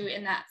you're too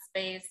in that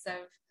space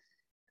of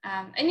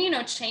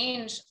and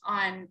change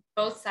on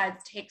both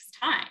sides takes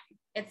time.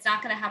 It's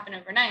not going to happen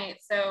overnight.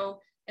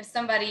 So if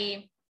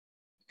somebody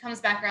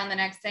comes back around the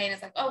next day and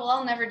is like, oh, well,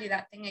 I'll never do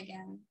that thing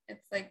again,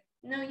 it's like,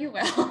 no, you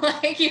will.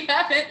 Like, you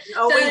haven't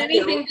Always done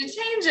anything do. to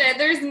change it.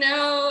 There's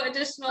no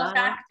additional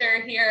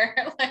factor here.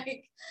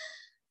 Like,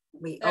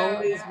 we so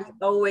always yeah. we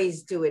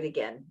always do it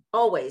again.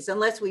 Always,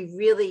 unless we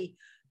really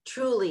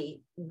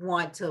truly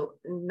want to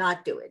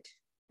not do it.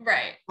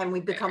 Right. And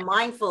we become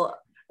mindful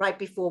right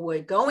before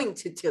we're going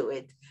to do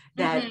it,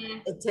 that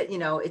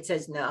it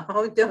says, no,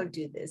 don't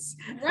do this.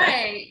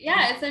 Right.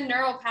 Yeah. It's a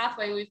neural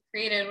pathway we've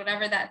created,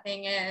 whatever that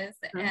thing is.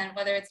 And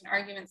whether it's an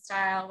argument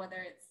style, whether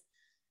it's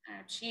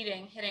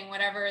cheating, hitting,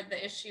 whatever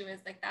the issue is,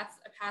 like, that's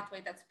a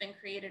pathway that's been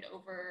created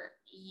over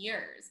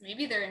years,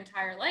 maybe their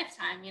entire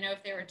lifetime.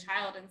 If they were a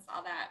child and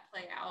saw that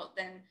play out,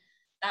 then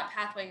that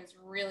pathway is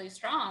really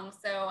strong.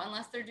 So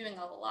unless they're doing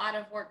a lot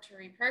of work to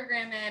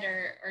reprogram it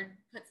or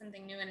put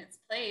something new in its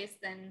place,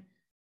 then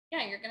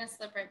yeah, you're going to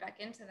slip right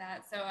back into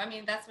that. So, I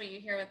mean, that's what you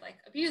hear with like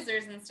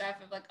abusers and stuff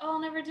of like, oh, I'll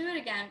never do it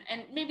again.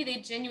 And maybe they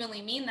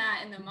genuinely mean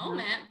that in the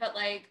moment, but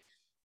like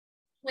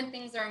when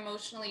things are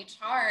emotionally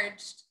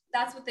charged,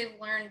 that's what they've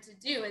learned to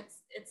do.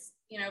 It's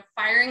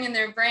firing in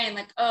their brain,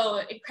 like,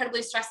 oh,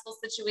 incredibly stressful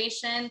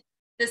situation,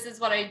 this is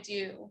what I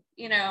do,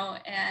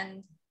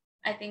 and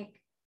I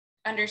think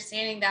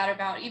understanding that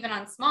about even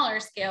on smaller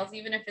scales,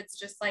 even if it's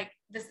just like,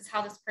 this is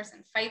how this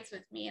person fights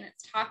with me and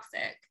it's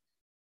toxic,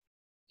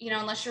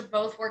 unless you're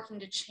both working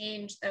to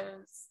change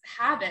those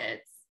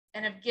habits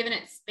and have given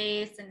it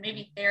space and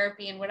maybe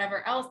therapy and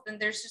whatever else, then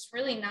there's just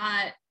really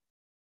not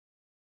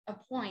a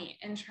point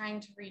in trying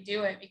to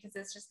redo it, because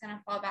it's just going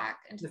to fall back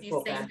into these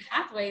same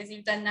pathways.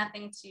 You've done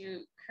nothing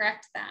to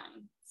correct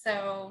them.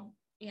 So,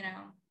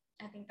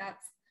 I think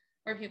that's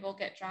where people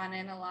get drawn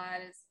in a lot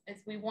is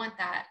we want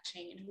that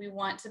change. We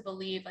want to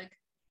believe like,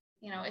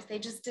 if they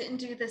just didn't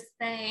do this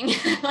thing,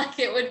 like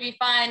it would be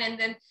fine. And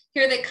then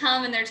here they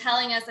come and they're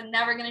telling us, I'm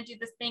never going to do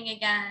this thing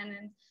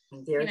again.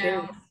 And there it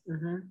is.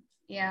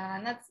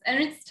 Yeah.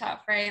 And it's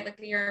tough, right? Like,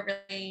 you're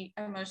really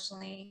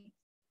emotionally,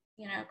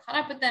 caught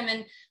up with them.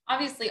 And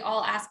obviously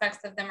all aspects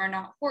of them are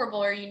not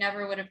horrible, or you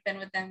never would have been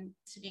with them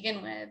to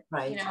begin with,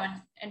 right.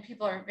 And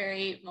people are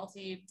very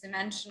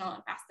multi-dimensional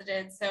and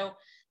faceted. So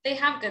they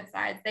have good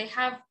sides, they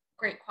have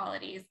great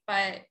qualities,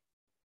 but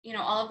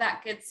all of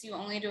that gets you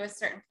only to a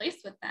certain place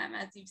with them,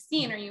 as you've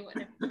seen, or you would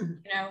have,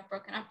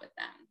 broken up with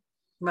them.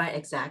 Right,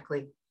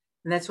 exactly.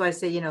 And that's why I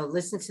say,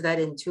 listen to that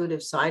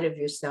intuitive side of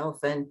yourself.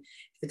 And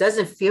if it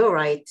doesn't feel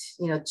right,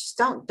 just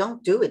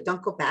don't do it.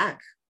 Don't go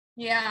back.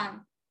 Yeah,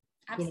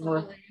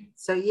 absolutely.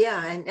 So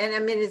yeah, and I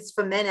mean, it's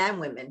for men and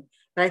women,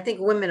 but I think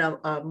women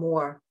are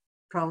more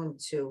prone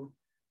to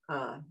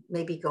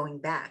maybe going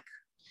back.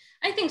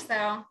 I think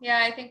so. Yeah,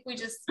 I think we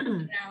just,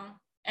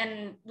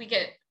 and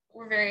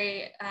we're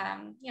very,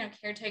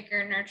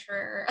 caretaker,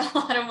 nurturer, a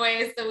lot of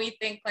ways. So we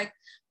think like,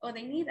 oh,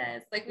 they need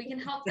us. Like, we can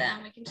help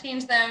them. We can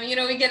change them.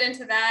 We get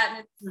into that,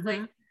 and it's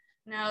like,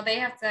 no, they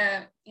have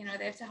to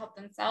help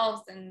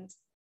themselves. And,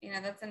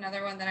 that's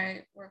another one that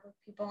I work with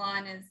people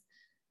on is,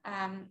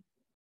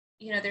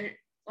 they're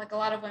like, a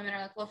lot of women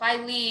are like, well, if I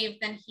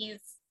leave, then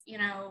he's,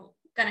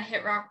 going to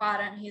hit rock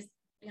bottom. He's,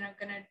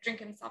 going to drink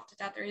himself to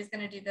death, or he's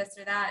going to do this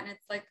or that. And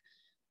it's like,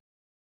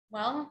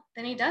 well,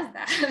 then he does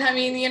that. I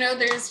mean,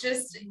 there's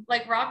just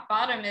like, rock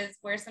bottom is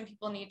where some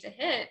people need to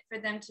hit for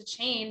them to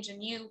change,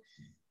 and you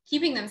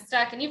keeping them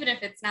stuck. And even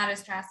if it's not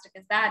as drastic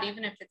as that,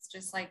 even if it's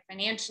just like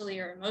financially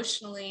or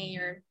emotionally,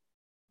 or,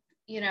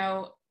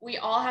 we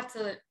all have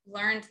to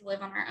learn to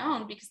live on our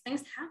own, because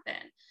things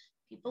happen.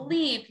 People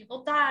leave,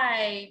 people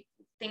die,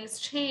 things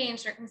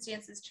change,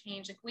 circumstances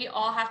change. Like, we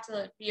all have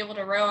to be able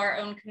to row our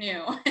own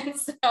canoe. And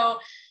so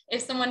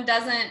if someone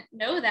doesn't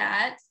know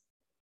that,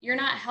 you're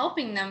not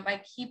helping them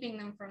by keeping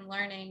them from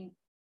learning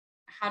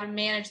how to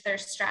manage their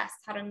stress,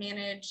 how to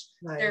manage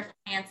their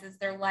finances,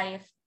 their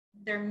life,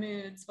 their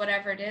moods,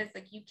 whatever it is.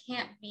 Like, you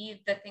can't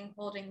be the thing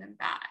holding them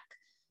back.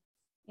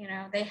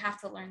 They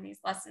have to learn these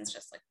lessons,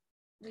 just like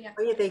we have.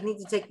 They need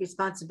to take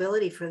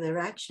responsibility for their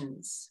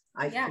actions.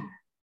 Yeah.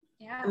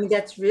 I mean,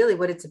 that's really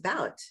what it's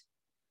about.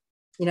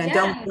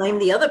 Don't blame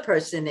the other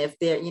person if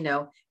they're,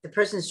 the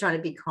person's trying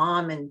to be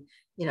calm and,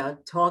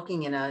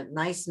 talking in a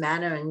nice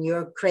manner, and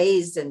you're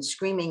crazed and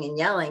screaming and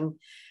yelling.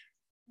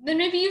 Then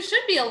maybe you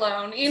should be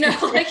alone,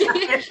 like,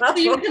 so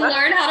you can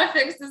learn how to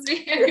fix this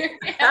behavior.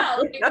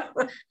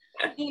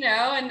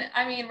 And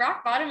I mean,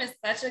 rock bottom is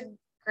such a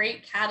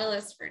great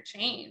catalyst for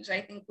change.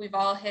 I think we've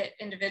all hit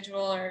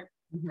individual or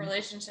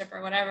relationship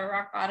or whatever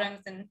rock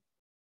bottoms. And,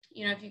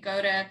 if you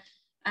go to,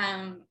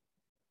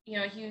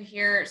 you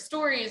hear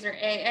stories or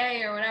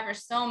AA or whatever,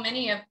 so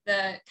many of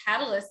the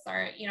catalysts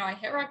are, I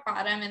hit rock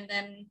bottom, and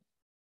then,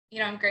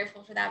 I'm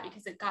grateful for that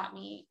because it got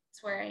me to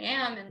where I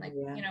am. And like,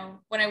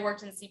 when I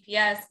worked in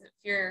CPS,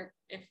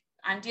 if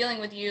I'm dealing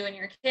with you and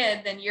your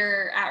kid, then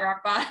you're at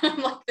rock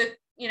bottom. Like,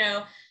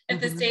 if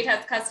the state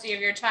has custody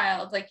of your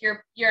child, like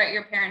you're at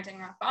your parenting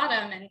rock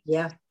bottom. And,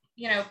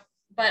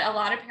 but a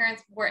lot of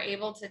parents were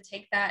able to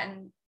take that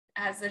and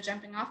as a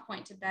jumping off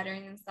point to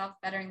bettering themselves,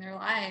 bettering their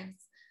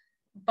lives.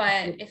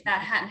 But if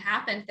that hadn't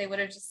happened, they would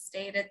have just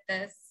stayed at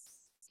this,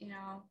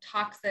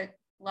 toxic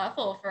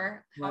level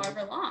for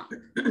however long.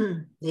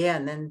 Yeah.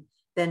 And then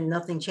then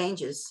nothing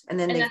changes. And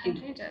then And they,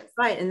 nothing changes.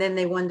 right. And then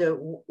they wonder,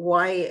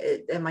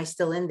 why am I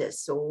still in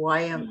this? Or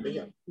why am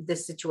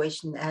this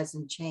situation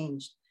hasn't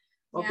changed?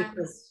 Well,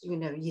 because, you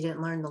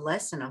didn't learn the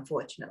lesson,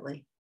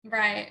 unfortunately.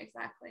 Right,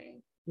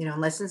 exactly.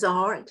 Lessons are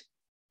hard.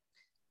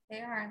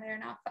 They're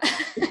not fun.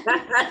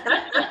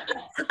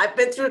 I've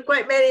been through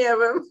quite many of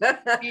them.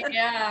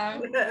 Yeah.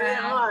 They're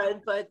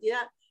hard,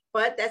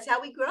 but that's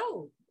how we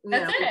grow.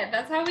 That's it.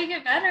 That's how we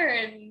get better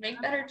and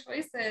make better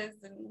choices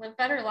and live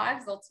better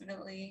lives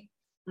ultimately.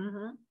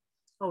 Mm-hmm.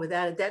 Oh,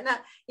 without a doubt.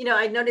 Now,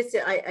 I noticed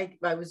that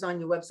I was on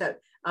your website.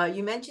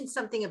 You mentioned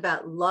something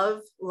about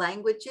love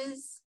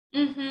languages.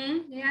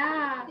 Mm-hmm.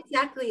 Yeah. What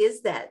exactly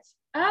is that?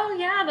 Oh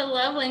yeah, the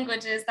love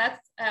languages.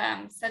 That's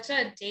such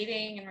a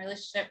dating and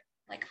relationship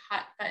like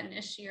hot button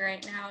issue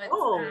right now.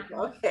 It's,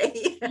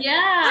 okay.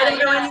 Yeah. I don't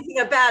know anything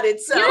about it.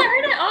 So you haven't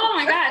heard it? Oh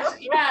my gosh.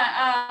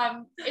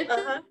 Yeah. It's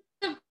a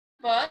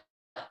book.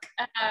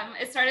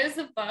 It started as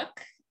a book,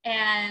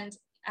 and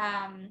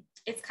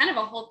it's kind of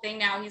a whole thing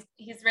now.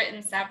 He's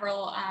written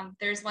several.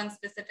 There's one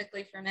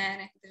specifically for men. I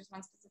think there's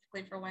one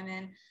specifically for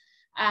women.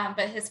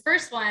 But his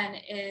first one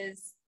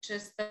is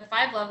just the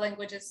 5 love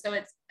languages. So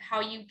it's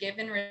how you give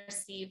and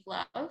receive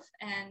love.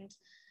 And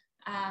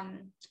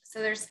so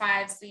there's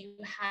 5. So you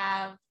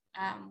have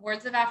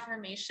words of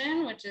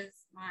affirmation, which is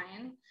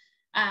mine.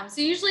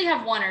 So you usually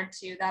have 1 or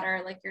 2 that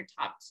are like your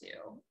top 2.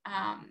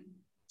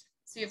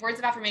 So you have words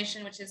of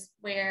affirmation, which is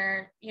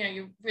where,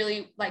 you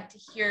really like to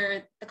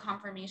hear the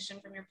confirmation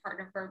from your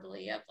partner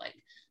verbally of like,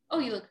 oh,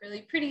 you look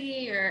really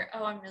pretty, or,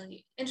 oh, I'm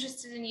really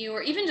interested in you,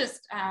 or even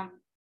just,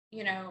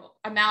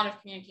 amount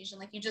of communication.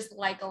 Like you just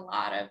like a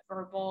lot of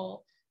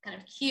verbal kind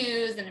of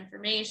cues and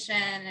information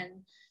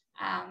and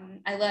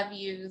I love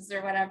yous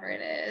or whatever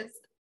it is.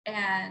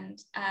 And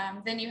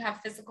then you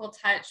have physical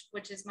touch,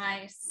 which is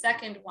my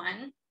second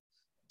one.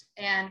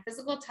 And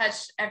physical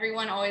touch,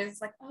 everyone always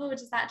like, oh,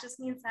 does that just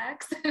mean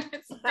sex?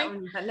 It's like,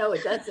 no,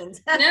 it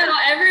doesn't. No,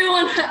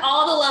 everyone,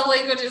 all the love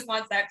languages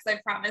want sex, I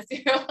promise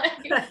you.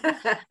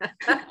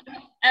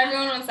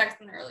 Everyone wants sex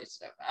in their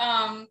relationship.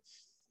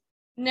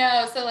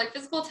 No, so like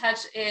physical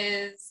touch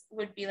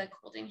would be like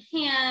holding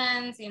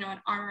hands, an arm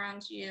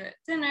around you at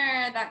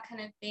dinner, that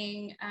kind of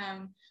thing.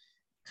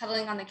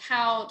 Cuddling on the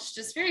couch,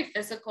 just very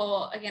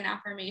physical, again,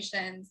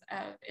 affirmations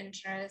of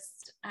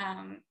interest.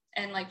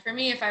 And like for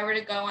me, if I were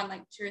to go on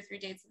like 2 or 3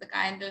 dates with a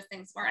guy and those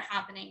things weren't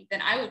happening,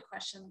 then I would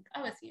question like,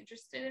 oh, is he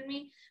interested in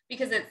me?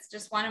 Because it's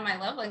just one of my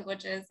love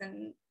languages,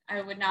 and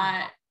I would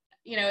not,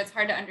 it's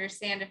hard to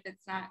understand if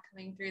it's not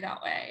coming through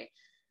that way.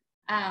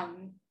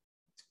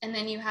 And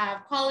then you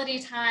have quality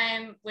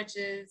time, which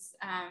is,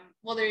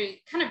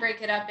 they kind of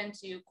break it up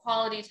into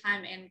quality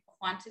time and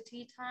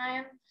quantity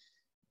time.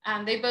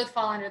 They both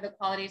fall under the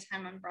quality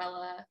time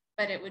umbrella,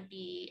 but it would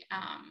be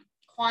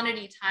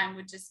quantity time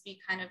would just be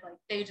kind of like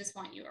they just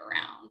want you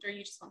around, or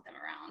you just want them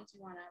around.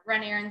 You want to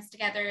run errands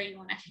together, you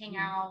want to hang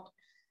out,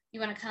 you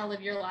want to kind of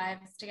live your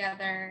lives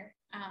together.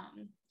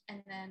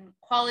 And then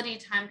quality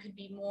time could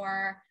be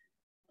more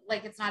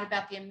like it's not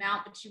about the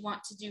amount, but you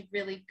want to do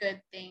really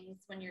good things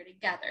when you're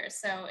together.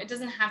 So it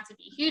doesn't have to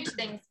be huge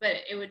things, but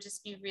it would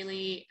just be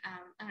really,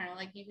 I don't know,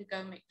 like you could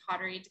go make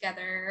pottery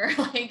together,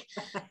 or like,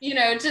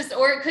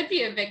 or it could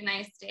be a big,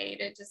 nice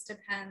date. It just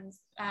depends.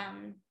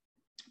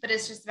 But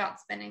it's just about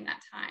spending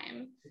that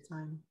time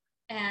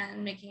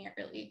and making it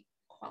really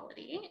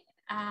quality.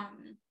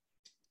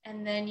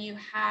 And then you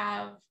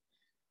have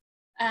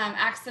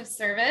acts of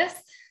service.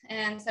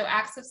 And so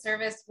acts of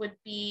service would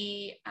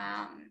be,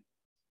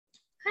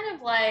 kind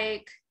of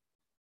like,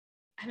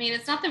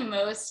 it's not the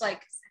most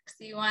like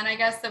sexy one, I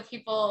guess. So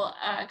people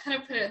kind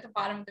of put it at the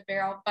bottom of the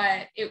barrel,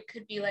 but it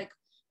could be like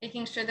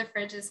making sure the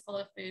fridge is full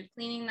of food,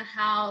 cleaning the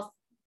house,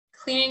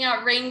 cleaning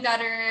out rain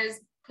gutters,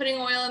 putting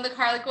oil in the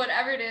car, like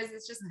whatever it is.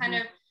 It's just kind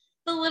of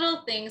the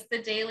little things,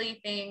 the daily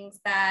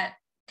things that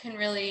can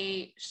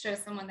really show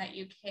someone that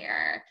you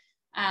care.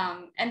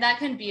 And that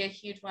can be a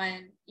huge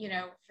one,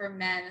 for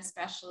men,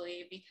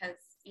 especially because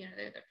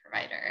they're the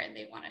provider and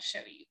they want to show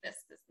you this,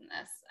 and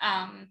this.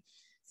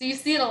 So you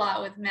see it a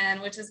lot with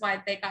men, which is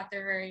why they got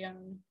their very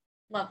own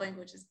love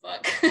languages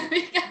book,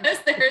 because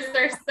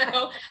they're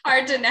so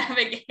hard to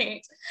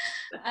navigate.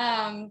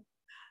 And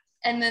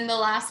then the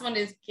last one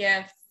is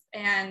gifts.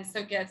 And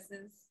so gifts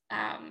is,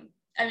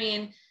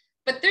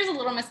 but there's a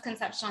little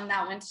misconception on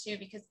that one too,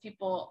 because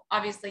people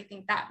obviously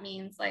think that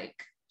means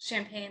like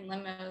champagne,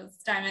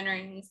 limos, diamond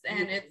rings,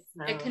 and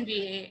it can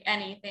be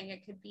anything.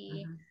 It could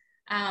be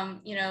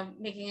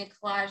making a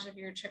collage of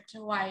your trip to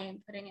Hawaii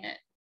and putting it,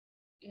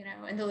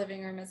 in the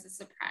living room as a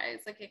surprise.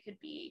 Like it could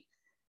be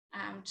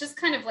just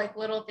kind of like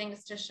little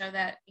things to show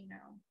that,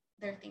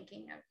 they're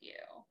thinking of you.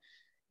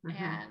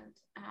 And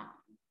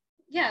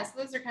so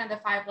those are kind of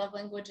the 5 love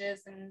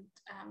languages. And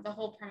the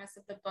whole premise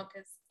of the book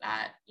is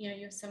that, you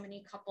have so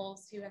many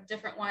couples who have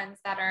different ones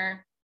that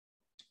are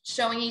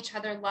showing each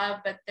other love,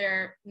 but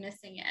they're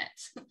missing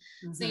it.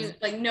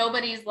 So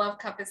nobody's love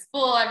cup is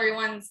full.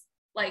 Everyone's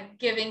like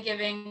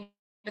giving,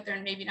 but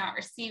they're maybe not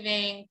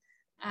receiving,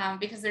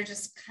 because they're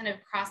just kind of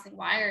crossing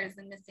wires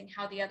and missing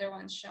how the other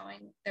one's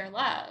showing their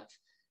love.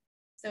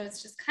 So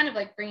it's just kind of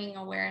like bringing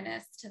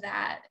awareness to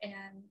that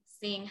and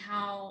seeing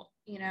how,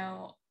 you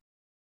know,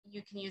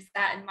 you can use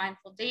that in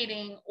mindful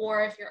dating,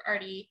 or if you're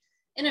already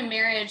in a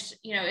marriage,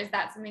 you know, is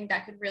that something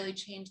that could really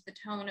change the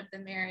tone of the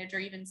marriage or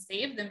even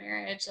save the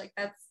marriage? Like,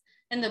 that's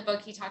in the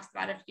book, he talks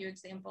about a few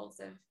examples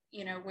of,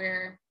 you know,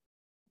 where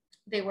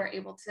they were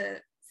able to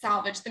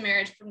salvage the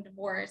marriage from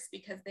divorce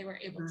because they were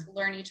able to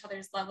learn each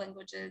other's love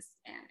languages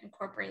and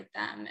incorporate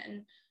them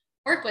and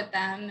work with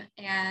them.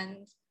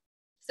 And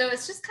so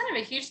it's just kind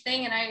of a huge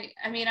thing. And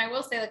I mean, I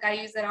will say, like, I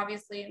use it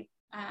obviously,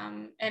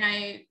 and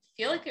I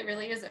feel like it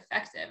really is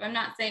effective. I'm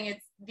not saying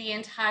it's the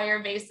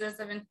entire basis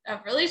of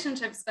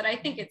relationships, but I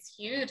think it's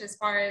huge as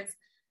far as,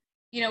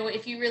 you know,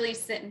 if you really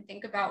sit and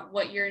think about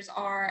what yours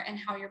are and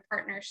how your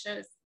partner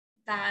shows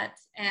that,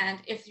 and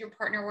if your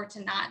partner were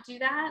to not do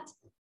that,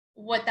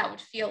 what that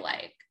would feel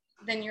like,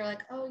 then you're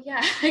like, oh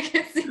yeah, I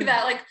can see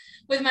that. Like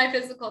with my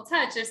physical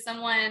touch,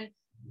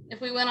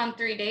 if we went on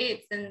 3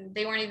 dates and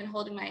they weren't even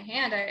holding my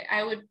hand,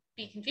 I would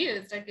be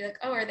confused. I'd be like,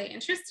 oh, are they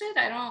interested?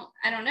 I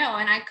don't know.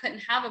 And I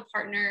couldn't have a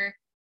partner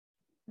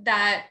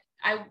that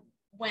I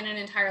went an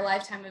entire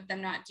lifetime of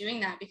them not doing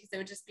that, because it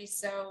would just be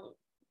so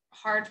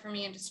hard for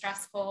me and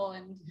distressful.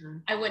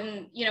 And I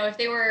wouldn't, you know, if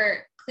they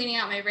were cleaning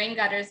out my rain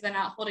gutters but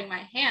not holding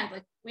my hand,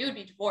 like we would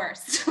be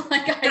divorced.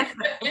 Like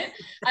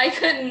I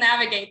couldn't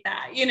navigate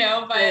that, you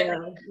know, but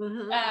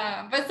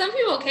but some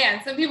people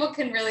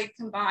can really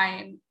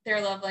combine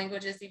their love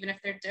languages, even if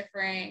they're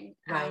differing.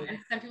 And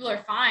some people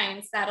are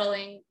fine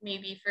settling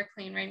maybe for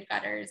clean rain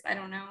gutters. I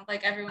don't know,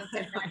 like everyone's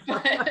different,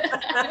 but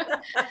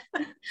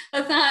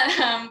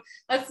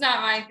that's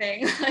not my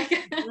thing. Like,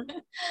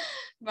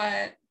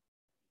 but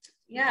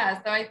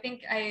yeah, so I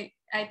think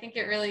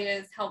it really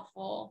is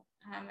helpful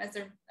as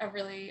a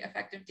really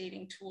effective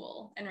dating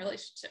tool and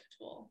relationship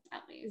tool,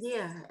 at least.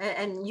 Yeah.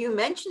 And you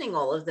mentioning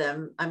all of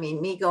them, I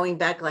mean, me going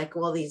back like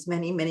all these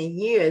many, many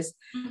years,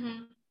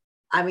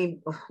 I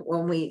mean,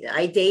 when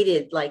I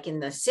dated like in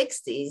the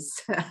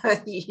 60s,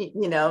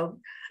 you know,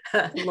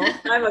 a long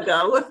time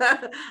ago,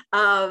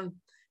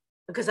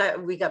 because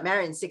we got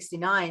married in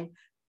 69.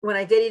 When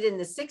I dated in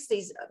the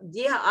 60s,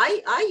 yeah,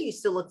 I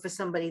used to look for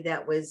somebody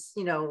that was,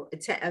 you know,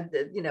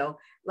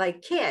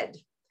 like kid.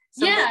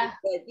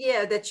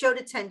 That showed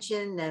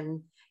attention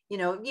and, you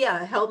know,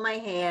 held my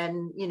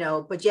hand, you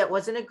know, but yet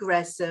wasn't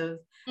aggressive,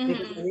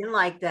 because I didn't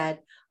like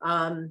that.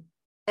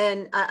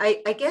 And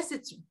I guess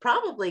it's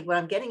probably what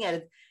I'm getting at.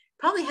 It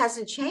probably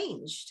hasn't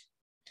changed.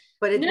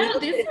 But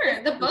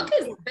the book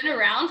has been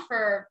around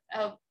for,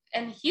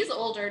 and he's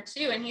older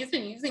too, and he's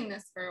been using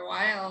this for a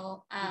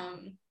while.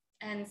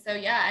 And so,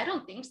 yeah, I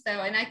don't think so.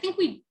 And I think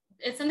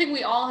it's something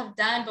we all have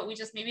done, but we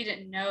just maybe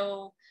didn't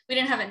know, we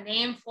didn't have a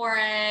name for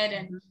it.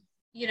 And,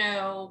 you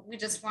know, we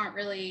just weren't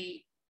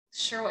really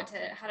sure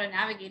how to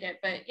navigate it.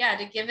 But yeah,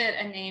 to give it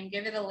a name,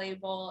 give it a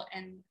label,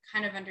 and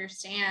kind of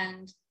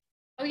understand,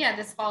 oh yeah,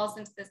 this falls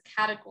into this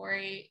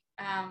category,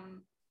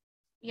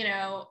 you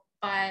know,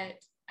 but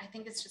I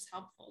think it's just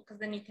helpful, because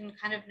then you can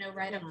kind of know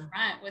right up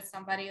front with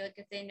somebody, like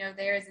if they know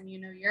theirs and you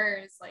know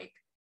yours, like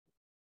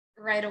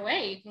right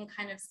away you can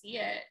kind of see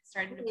it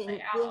starting to play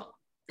out,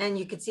 and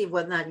you can see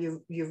whether or not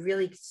you're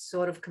really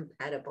sort of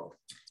compatible.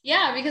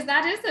 Yeah, because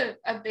that is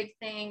a big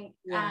thing.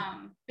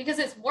 Because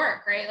it's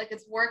work, right? Like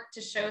it's work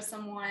to show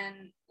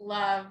someone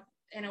love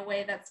in a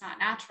way that's not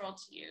natural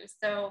to you.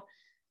 So,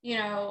 you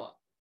know,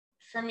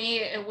 for me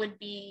it would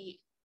be,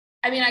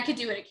 I mean, I could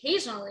do it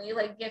occasionally,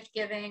 like gift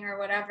giving or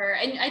whatever,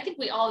 and I think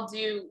we all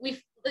do.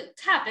 We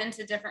tap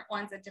into different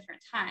ones at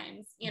different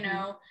times, you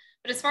know.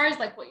 But as far as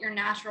like what your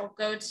natural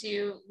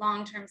go-to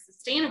long-term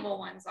sustainable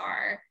ones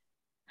are,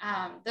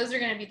 those are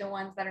going to be the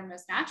ones that are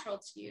most natural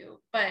to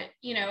you. But,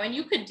 you know, and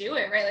you could do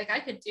it, right? Like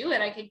I could do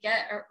it. I could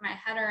get my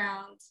head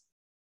around,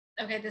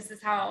 okay, this is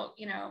how,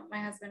 you know, my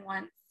husband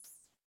wants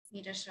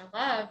me to show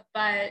love,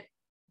 but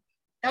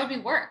that would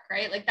be work,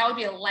 right? Like that would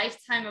be a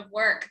lifetime of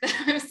work that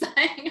I'm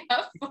signing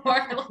up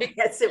for. Like,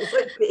 yes, it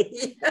would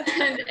be.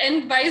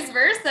 and vice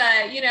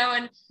versa, you know,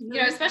 and,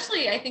 you know,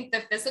 especially I think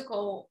the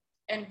physical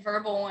and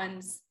verbal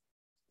ones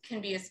can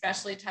be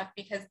especially tough,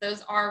 because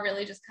those are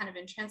really just kind of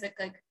intrinsic.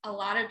 Like a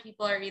lot of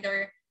people are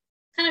either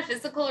kind of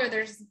physical or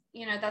there's,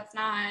 you know, that's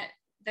not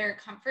their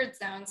comfort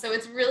zone. So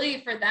it's really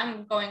for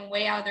them going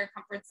way out of their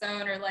comfort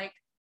zone, or like,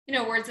 you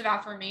know, words of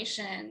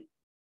affirmation,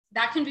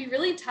 that can be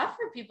really tough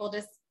for people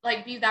to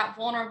like be that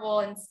vulnerable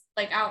and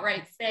like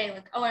outright say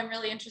like, oh, I'm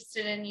really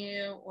interested in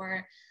you,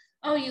 or,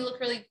 oh, you look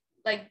really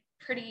like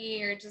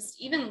pretty, or just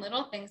even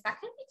little things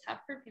that can be tough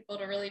for people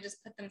to really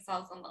just put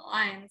themselves on the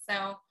line.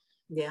 So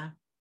yeah,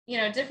 you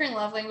know, different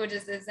love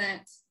languages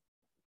isn't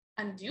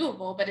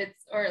undoable, but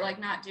it's, or like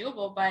not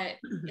doable, but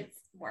it's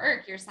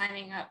work. You're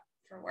signing up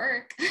for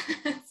work.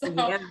 So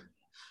yeah.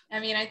 I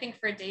mean, I think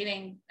for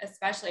dating,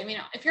 especially, I mean,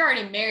 if you're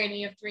already married and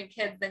you have 3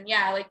 kids, then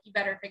yeah, like you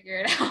better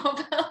figure it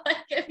out. But like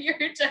if you're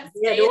just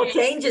dating, it all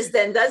changes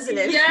then, doesn't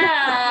it?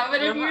 Yeah,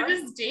 but if you're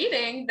just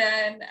dating,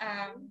 then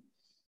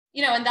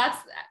you know, and that's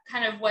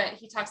kind of what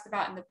he talks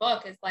about in the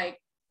book, is like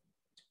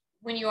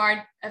when you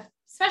are,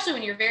 especially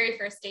when you're very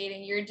first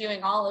dating, you're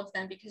doing all of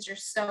them because you're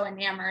so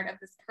enamored of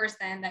this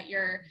person that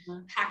you're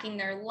packing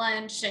their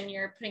lunch and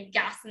you're putting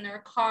gas in their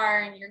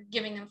car and you're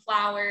giving them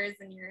flowers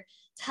and you're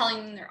telling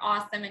them they're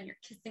awesome and you're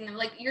kissing them.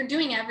 Like, you're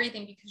doing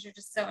everything because you're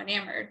just so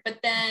enamored. But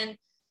then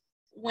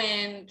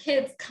when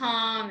kids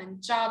come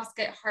and jobs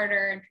get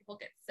harder and people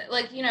get sick,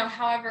 like, you know,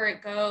 however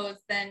it goes,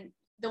 then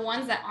the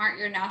ones that aren't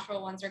your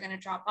natural ones are going to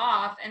drop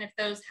off. And if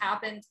those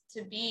happen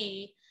to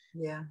be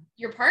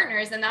your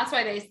partners, and that's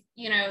why they,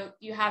 you know,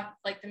 you have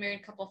like the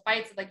married couple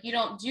fights of like, you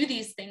don't do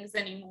these things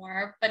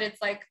anymore, but it's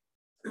like,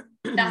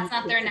 that's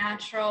not their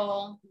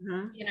natural,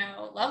 you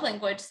know, love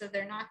language. So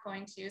they're not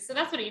going to. So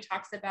that's what he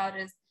talks about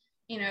is,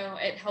 you know,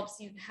 it helps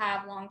you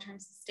have long-term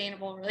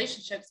sustainable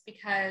relationships,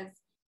 because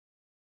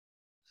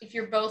if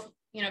you're both,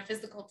 you know,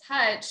 physical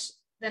touch,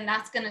 then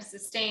that's going to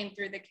sustain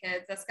through the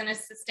kids. That's going to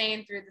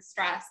sustain through the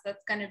stress.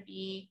 That's going to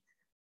be,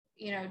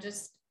 you know,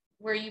 just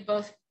where you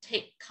both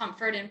take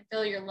comfort and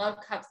fill your love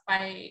cups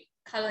by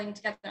cuddling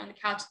together on the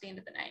couch at the end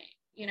of the night,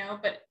 you know.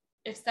 But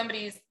if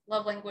somebody's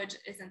love language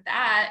isn't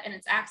that, and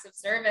it's acts of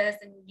service,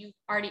 and you've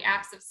already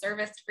acts of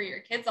service for your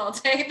kids all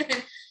day, then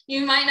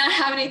you might not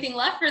have anything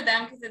left for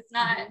them, because it's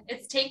not,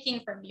 it's taking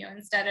from you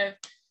instead of,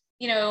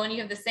 you know, when you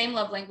have the same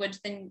love language,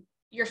 then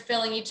you're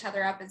filling each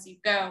other up as you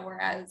go.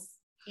 Whereas,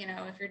 you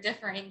know, if you're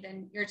differing,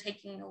 then you're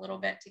taking a little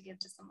bit to give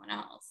to someone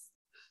else.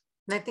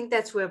 And I think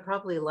that's where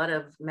probably a lot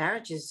of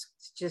marriages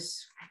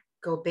just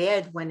go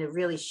bad when it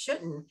really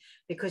shouldn't,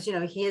 because, you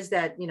know, here's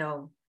that, you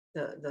know,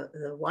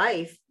 the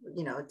wife,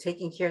 you know,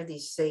 taking care of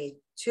these, say,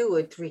 2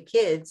 or 3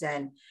 kids.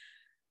 And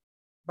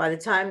by the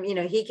time, you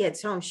know, he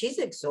gets home, she's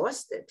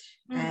exhausted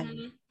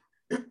and,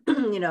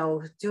 you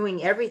know,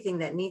 doing everything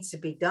that needs to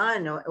be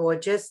done, or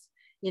just,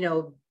 you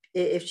know,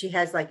 if she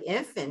has like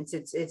infants,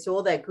 it's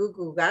all that goo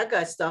goo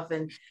gaga stuff.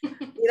 And,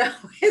 you know,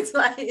 it's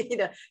like, you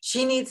know,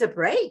 she needs a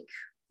break.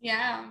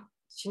 Yeah.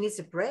 She needs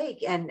a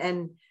break.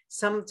 And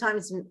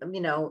sometimes,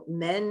 you know,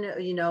 men,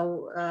 you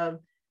know,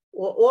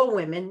 or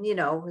women, you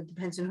know, it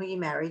depends on who you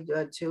married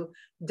to,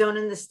 don't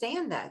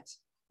understand that.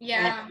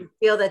 Yeah. And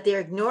feel that they're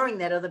ignoring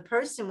that other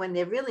person when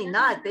they're really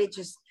not.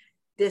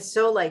 They're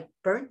so like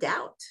burnt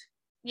out.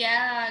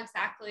 Yeah,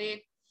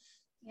 exactly.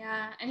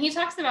 Yeah. And he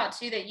talks about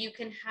too, that you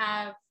can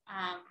have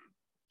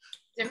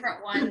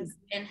different ones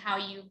in how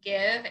you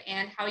give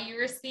and how you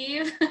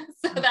receive.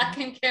 So that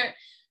can get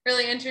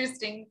really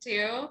interesting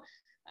too.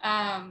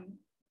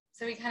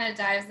 So he kind of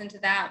dives into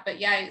that, but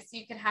yeah, so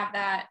you can have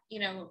that, you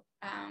know,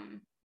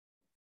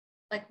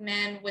 like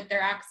men with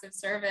their acts of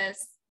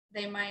service,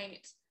 they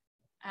might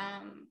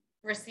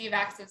receive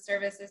acts of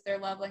service as their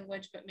love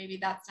language, but maybe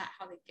that's not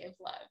how they give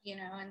love, you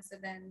know? And so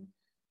then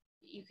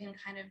you can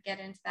kind of get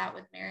into that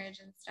with marriage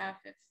and stuff.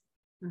 If,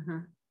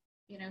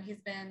 you know,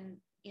 he's been,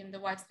 you know, the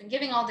wife's been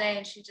giving all day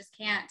and she just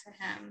can't to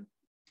him,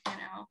 you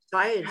know.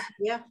 Tired.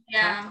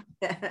 Yeah.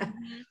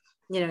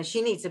 You know,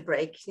 she needs a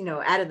break, you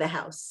know, out of the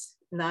house,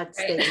 not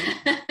staying.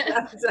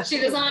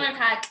 She doesn't want to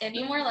pack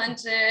any more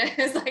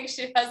lunches. Like,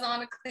 she doesn't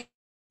want to clean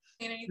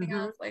anything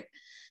else. Like,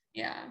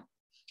 yeah.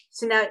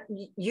 So now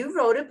you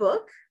wrote a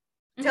book.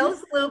 Tell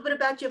us a little bit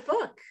about your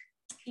book.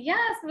 Yeah,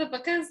 so the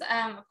book is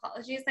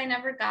Apologies I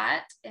Never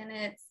Got, and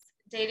it's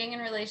dating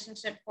and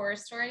relationship horror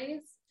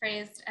stories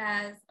phrased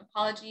as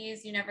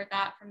apologies you never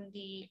got from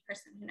the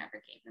person who never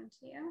gave them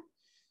to you.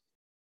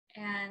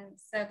 And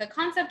so the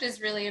concept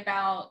is really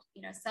about,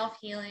 you know,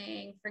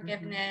 self-healing,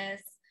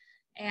 forgiveness,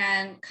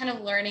 and kind of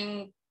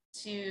learning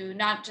to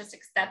not just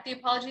accept the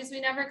apologies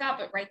we never got,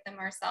 but write them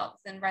ourselves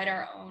and write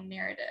our own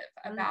narrative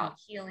about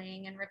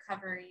healing and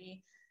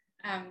recovery.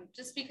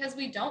 Just because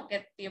we don't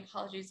get the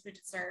apologies we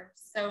deserve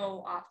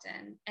so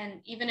often.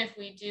 And even if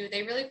we do,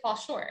 they really fall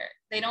short.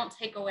 They don't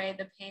take away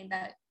the pain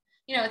that,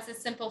 you know, it's a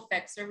simple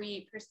fix, or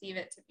we perceive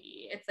it to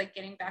be. It's like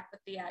getting back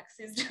with the ex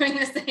who's doing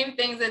the same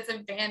things. It's a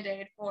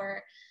Band-Aid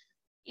for,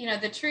 you know,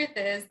 the truth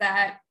is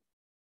that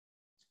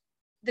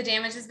the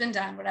damage has been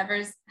done,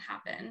 whatever's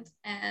happened.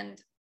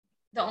 And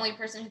the only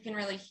person who can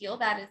really heal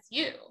that is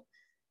you.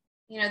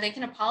 You know, they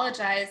can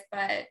apologize,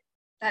 but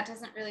that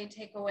doesn't really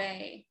take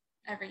away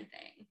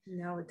everything.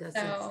 No, it doesn't.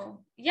 So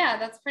yeah,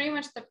 that's pretty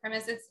much the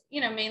premise. It's,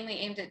 you know, mainly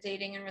aimed at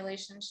dating and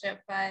relationship,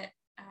 but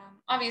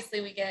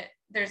obviously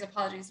there's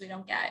apologies we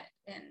don't get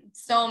in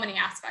so many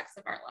aspects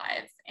of our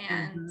lives.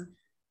 And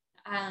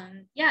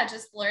yeah,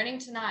 just learning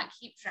to not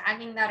keep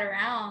dragging that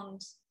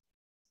around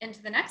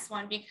into the next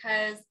one,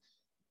 because,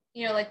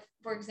 you know, like,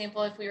 for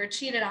example, if we were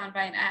cheated on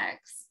by an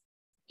ex,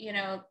 you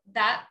know,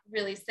 that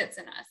really sits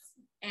in us.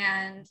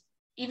 And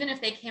even if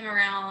they came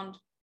around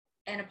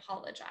and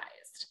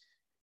apologized,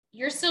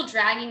 you're still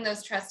dragging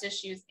those trust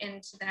issues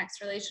into the next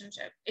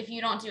relationship if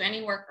you don't do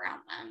any work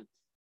around them.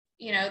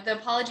 You know, the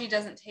apology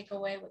doesn't take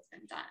away what's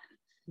been done.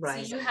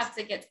 Right. So you have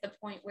to get to the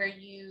point where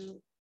you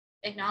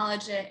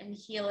acknowledge it and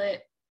heal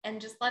it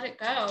and just let it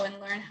go and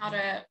learn how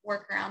to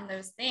work around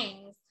those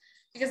things,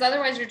 because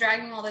otherwise you're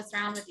dragging all this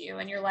around with you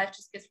and your life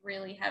just gets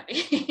really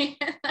heavy.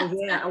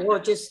 Yeah, or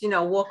just, you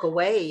know, walk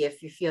away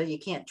if you feel you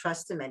can't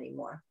trust them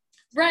anymore.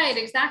 Right,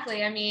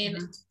 exactly. I mean,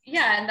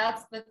 yeah, and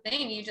that's the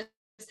thing. You just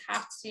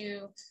have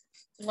to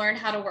learn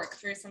how to work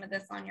through some of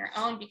this on your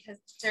own, because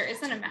there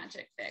isn't a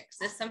magic fix.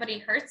 If somebody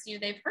hurts you,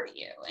 they've hurt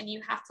you, and you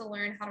have to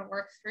learn how to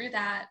work through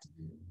that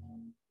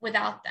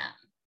without them,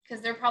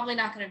 because they're probably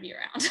not going to be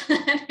around.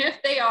 And if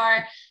they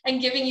are,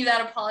 and giving you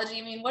that apology,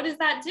 I mean, what does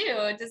that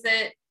do? Does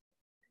it,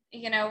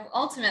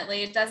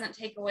 ultimately it doesn't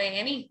take away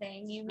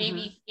anything. You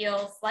maybe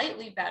feel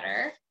slightly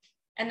better,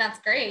 and that's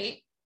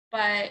great,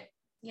 but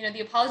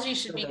the apology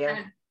should be kind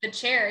of the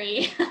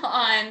cherry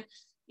on,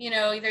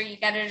 either you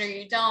get it or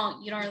you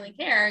don't really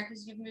care,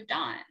 because you've moved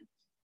on.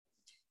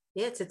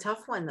 Yeah, it's a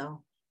tough one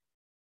though.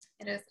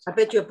 It is. I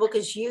bet your book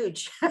is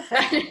huge.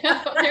 I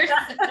know,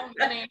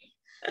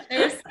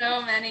 there's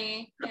so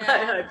many.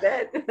 Yeah. I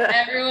bet.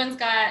 Everyone's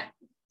got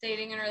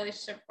dating and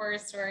relationship horror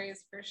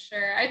stories for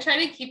sure. I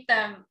try to keep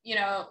them,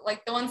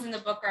 like the ones in the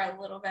book are a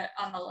little bit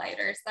on the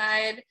lighter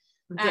side.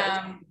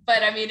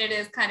 But I mean, it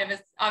is kind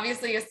of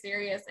obviously a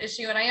serious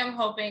issue, and I am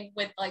hoping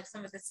with like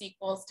some of the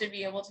sequels to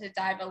be able to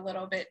dive a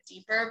little bit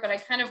deeper, but I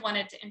kind of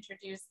wanted to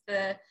introduce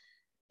the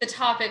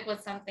topic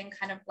with something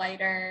kind of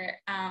lighter.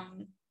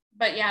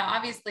 But yeah,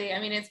 obviously, I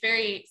mean, it's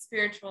very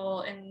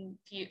spiritual and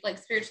like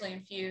spiritually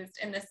infused,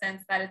 in the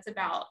sense that it's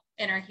about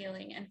inner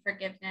healing and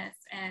forgiveness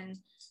and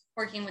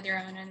working with your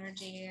own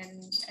energy,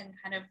 and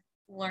kind of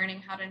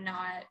learning how to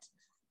not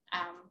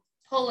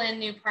pull in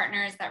new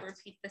partners that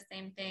repeat the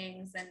same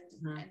things, and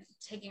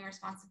taking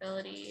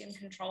responsibility and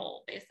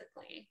control,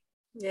 basically.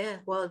 Yeah,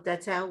 well,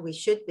 that's how we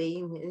should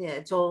be. Yeah,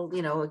 it's all,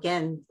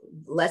 again,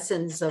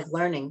 lessons of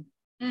learning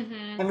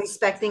and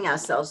respecting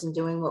ourselves and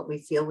doing what we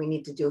feel we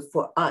need to do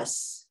for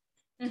us,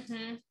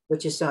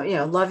 which is, so,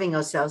 loving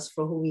ourselves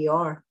for who we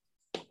are.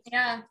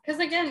 Yeah, because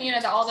again,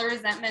 all the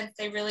resentments,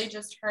 they really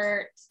just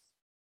hurt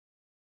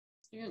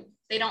you.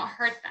 They don't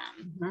hurt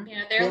them.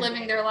 They're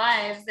living their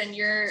lives, and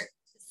you're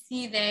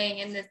seething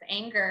in this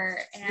anger,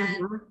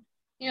 and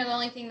the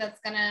only thing that's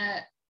gonna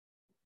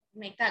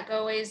make that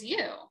go away is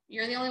you.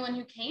 You're the only one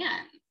who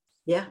can.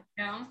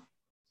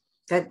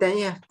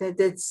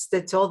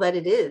 That's all that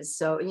it is.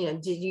 So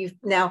do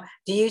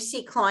you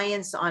see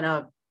clients on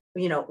a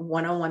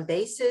one-on-one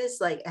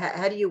basis? Like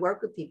how do you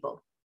work with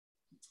people?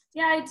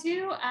 Yeah, I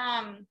do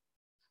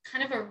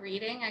kind of a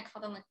reading. I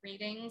call them like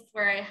readings,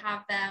 where I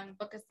have them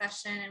book a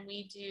session, and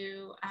we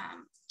do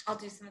I'll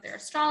do some of their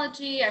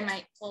astrology. I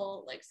might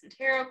pull like some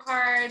tarot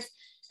cards,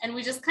 and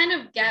we just kind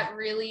of get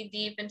really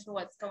deep into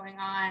what's going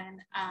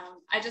on.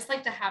 I just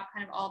like to have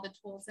kind of all the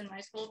tools in my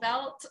tool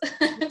belt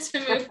to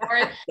move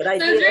forward. So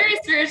it's very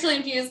spiritually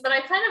infused, but I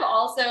kind of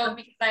also,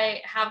 because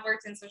I have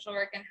worked in social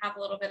work and have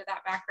a little bit of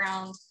that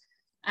background,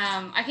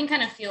 I can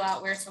kind of feel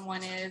out where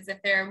someone is,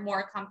 if they're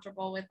more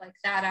comfortable with like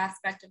that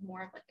aspect of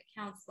more of like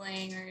the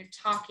counseling or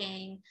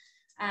talking,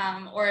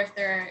 or if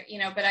they're,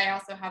 but I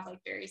also have like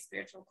very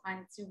spiritual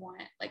clients who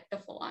want like the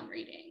full on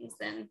readings.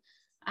 And,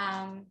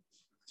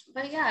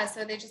 but yeah,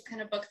 so they just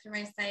kind of book through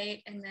my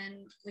site, and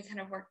then we kind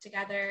of work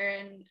together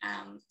and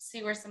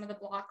see where some of the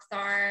blocks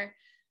are.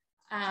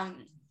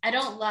 I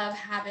don't love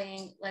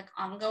having like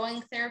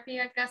ongoing therapy,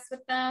 I guess,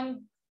 with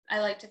them. I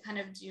like to kind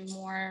of do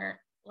more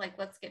like,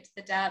 let's get to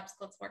the depths,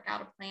 let's work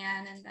out a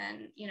plan, and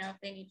then, if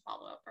they need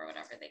follow-up or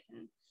whatever, they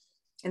can.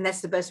 And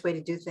that's the best way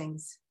to do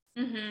things.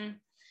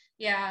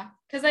 Yeah,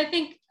 because I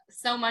think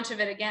so much of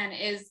it, again,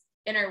 is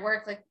inner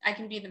work. Like I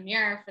can be the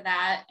mirror for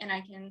that, and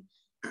I can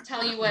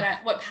tell you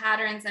what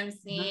patterns I'm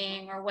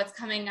seeing, or what's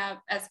coming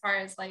up as far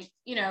as like,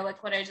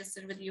 like what I just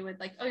did with you with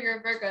like, oh, you're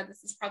a Virgo,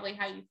 this is probably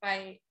how you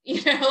fight,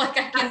 like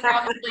I can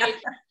probably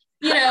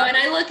and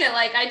I look at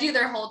like, I do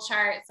their whole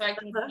chart, so I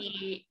can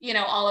see,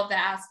 all of the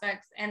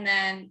aspects. And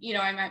then,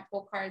 I might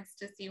pull cards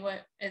to see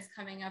what is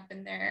coming up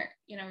in their,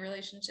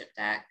 relationship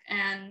deck.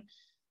 And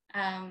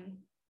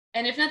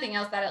if nothing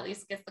else, that at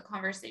least gets the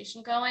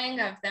conversation going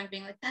of them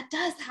being like, that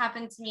does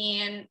happen to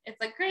me. And it's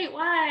like, great,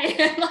 why?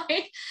 And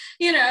like,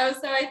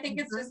 so I think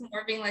it's just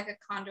more being like a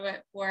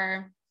conduit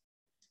for,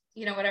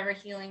 whatever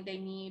healing they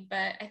need.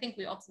 But I think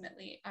we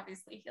ultimately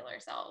obviously heal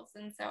ourselves.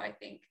 And so I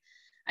think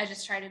I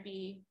just try to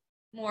be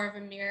more of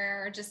a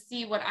mirror, or just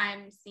see what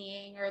I'm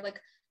seeing, or like,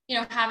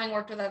 having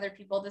worked with other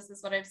people, this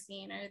is what I've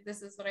seen, or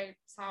this is what I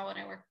saw when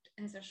I worked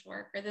in social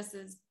work, or this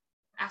is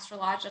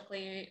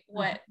astrologically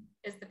what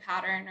is the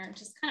pattern, or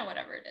just kind of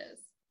whatever it is.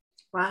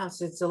 Wow.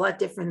 So it's a lot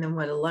different than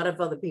what a lot of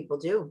other people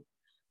do.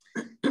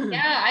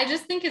 Yeah, I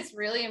just think it's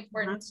really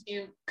important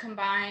to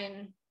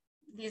combine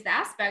these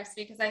aspects,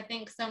 because I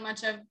think so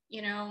much of,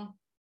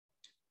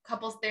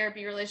 couples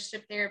therapy,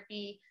 relationship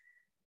therapy,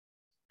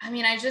 I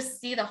mean, I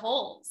just see the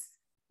holes,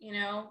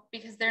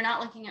 because they're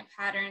not looking at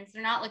patterns.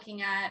 They're not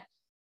looking at,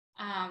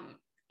 I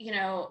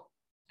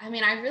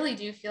mean, I really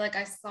do feel like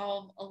I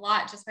solve a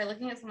lot just by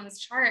looking at someone's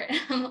chart.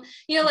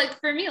 Like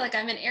for me, like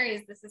I'm in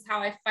Aries, this is how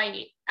I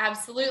fight.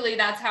 Absolutely.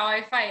 That's how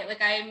I fight.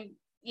 Like I'm,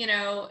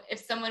 if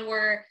someone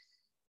were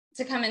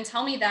to come and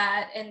tell me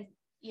that, and,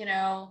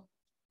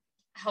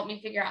 help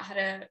me figure out how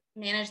to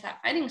manage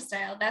that fighting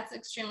style, that's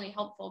extremely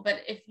helpful.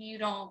 But if you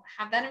don't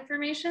have that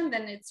information,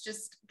 then it's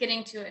just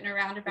getting to it in a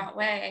roundabout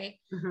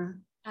way.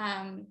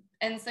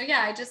 And so, yeah,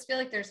 I just feel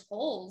like there's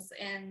holes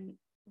in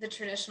the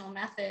traditional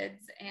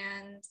methods.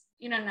 And,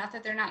 not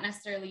that they're not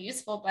necessarily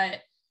useful, but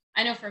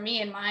I know for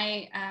me in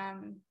my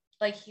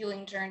like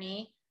healing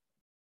journey,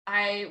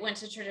 I went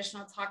to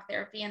traditional talk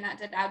therapy and that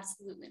did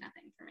absolutely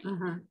nothing for me.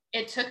 Mm-hmm.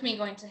 It took me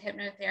going to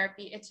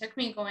hypnotherapy. It took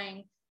me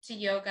going to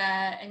yoga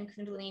and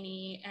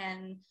Kundalini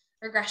and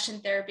regression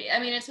therapy. I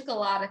mean, it took a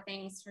lot of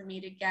things for me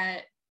to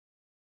get,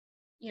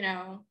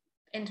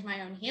 into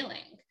my own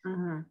healing.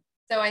 Mm-hmm.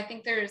 So I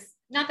think there's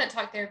not that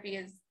talk therapy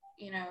is,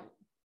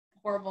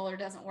 horrible or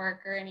doesn't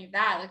work or any of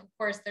that. Like, of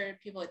course, there are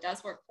people it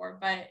does work for,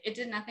 but it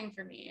did nothing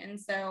for me. And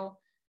so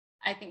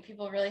I think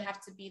people really have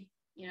to be,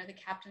 the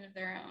captain of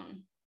their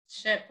own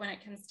ship when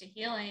it comes to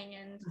healing.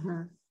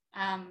 And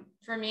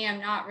for me, I'm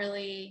not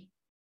really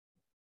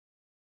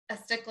a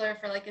stickler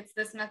for like, it's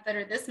this method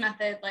or this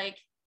method. Like,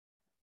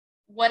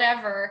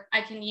 whatever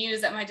I can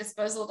use at my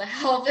disposal to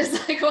help is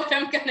like what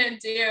I'm going to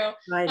do,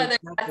 right, whether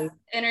exactly. that's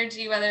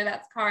energy, whether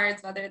that's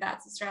cards, whether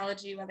that's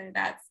astrology, whether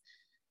that's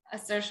a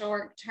social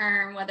work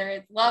term, whether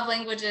it's love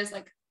languages.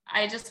 Like,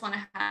 I just want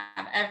to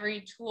have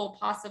every tool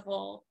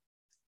possible.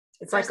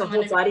 It's like a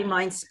whole body,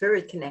 mind,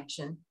 spirit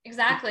connection.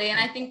 Exactly. And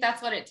I think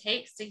that's what it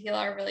takes to heal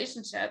our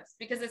relationships,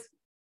 because it's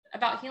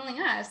about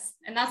healing us.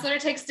 And that's what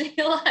it takes to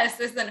heal us,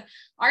 is an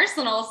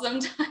arsenal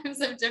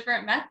sometimes of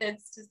different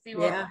methods to see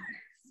what works.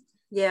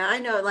 Yeah, I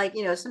know. Like,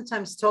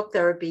 sometimes talk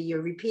therapy,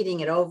 you're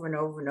repeating it over and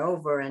over and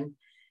over, and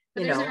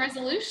but there's a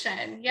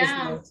resolution.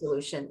 Yeah. There's no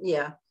solution.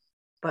 Yeah.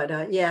 But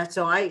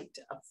so I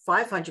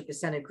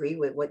 500% agree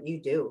with what you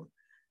do.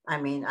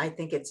 I mean, I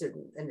think it's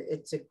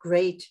a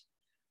great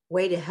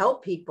way to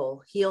help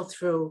people heal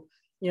through,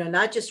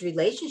 not just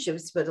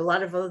relationships, but a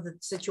lot of other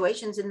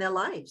situations in their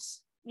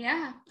lives.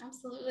 Yeah,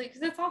 absolutely.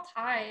 Because it's all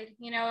tied.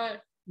 You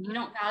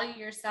don't value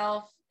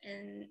yourself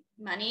in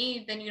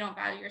money, then you don't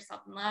value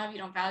yourself in love. You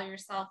don't value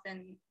yourself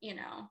in,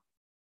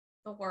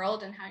 the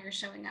world and how you're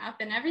showing up,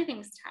 and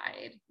everything's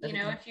tied.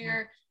 If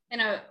you're in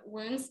a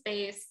wound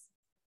space,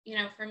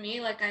 for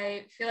me, like,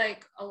 I feel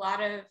like a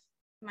lot of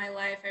my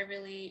life, I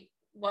really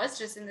was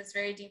just in this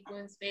very deep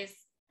wound space,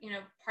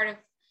 part of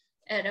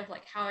it, of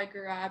like how I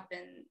grew up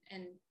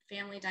and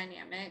family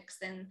dynamics.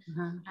 And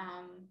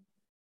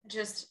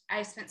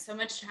I spent so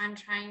much time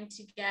trying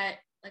to get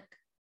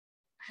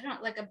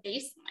like a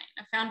baseline,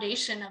 a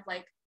foundation of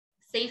like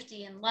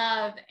safety and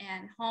love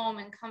and home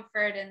and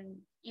comfort, and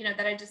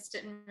that I just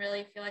didn't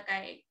really feel like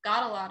I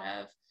got a lot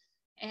of.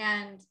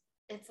 And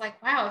it's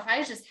like, wow, if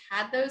I just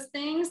had those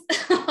things,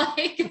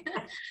 like,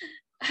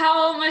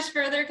 how much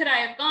further could I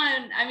have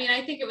gone? I mean,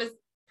 I think it was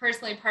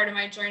personally part of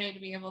my journey to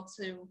be able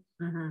to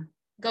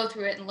go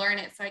through it and learn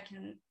it, so I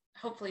can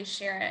hopefully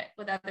share it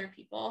with other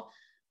people.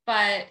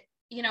 But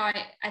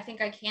I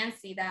think I can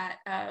see that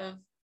of,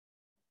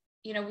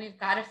 we've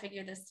got to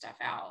figure this stuff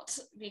out,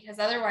 because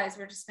otherwise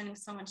we're just spending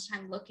so much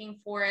time looking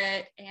for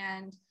it.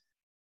 And,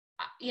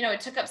 it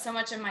took up so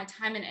much of my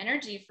time and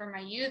energy for my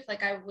youth.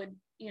 Like, I would,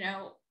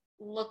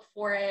 look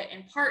for it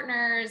in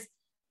partners.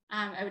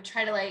 I would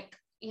try to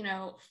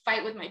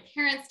fight with my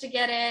parents to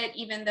get it,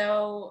 even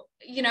though,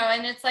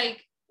 and it's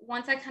like,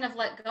 once I kind of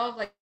let go of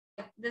like,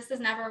 this is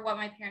never what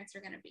my parents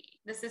are going to be.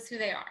 This is who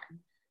they are.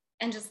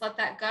 And just let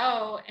that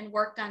go and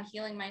worked on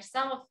healing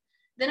myself.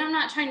 Then I'm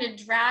not trying to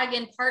drag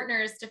in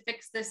partners to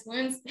fix this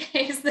wound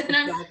space. Then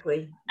I'm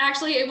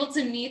actually able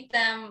to meet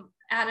them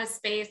at a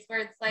space where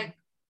it's like,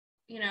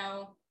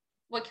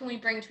 what can we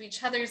bring to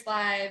each other's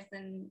lives?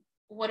 And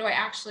what do I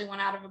actually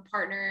want out of a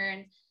partner?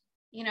 And,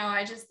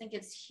 I just think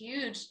it's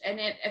huge. And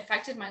it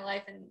affected my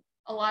life in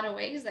a lot of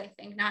ways, I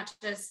think, not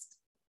just,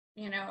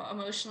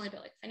 emotionally,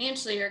 but like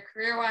financially or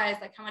career-wise,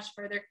 like how much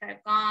further could I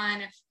have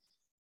gone if,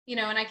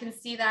 and I can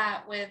see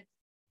that with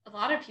a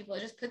lot of people.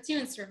 It just puts you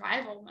in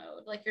survival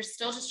mode. Like, you're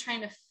still just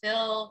trying to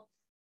fill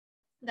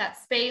that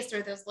space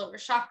or those lower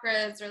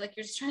chakras, or like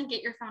you're just trying to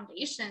get your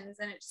foundations,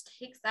 and it just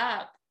takes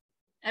up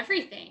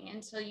everything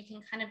until you can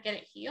kind of get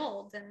it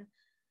healed. And,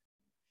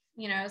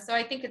 so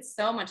I think it's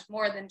so much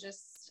more than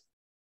just,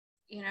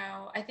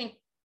 I think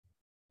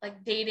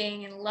like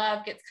dating and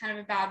love gets kind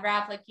of a bad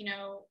rap. Like,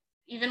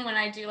 even when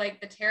I do like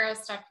the tarot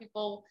stuff,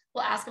 people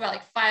will ask about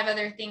like 5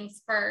 other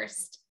things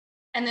first.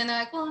 And then they're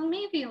like, well,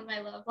 maybe my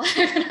love life.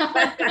 And I'm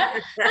like,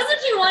 that's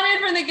what you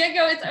wanted from the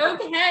get-go. It's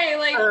okay.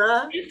 Like,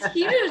 it's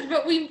huge,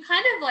 but we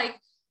kind of like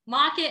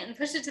mock it and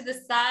push it to the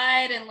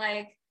side and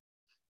like,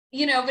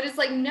 but it's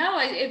like, no,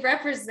 it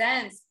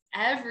represents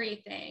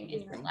everything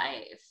in your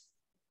life.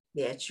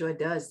 Yeah, it sure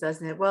does,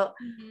 doesn't it? Well,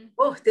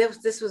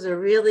 this was a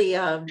really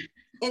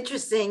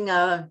interesting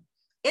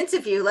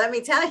interview, let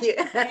me tell you.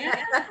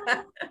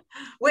 Yeah.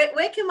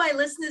 Where can my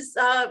listeners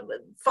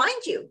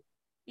find you?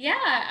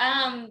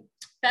 Yeah,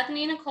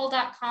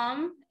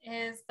 BethanyNicole.com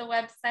is the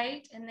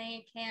website, and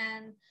they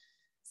can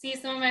see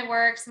some of my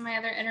work, some of my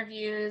other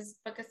interviews,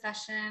 book a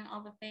session,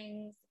 all the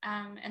things.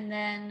 And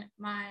then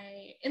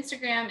my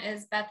Instagram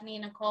is Bethany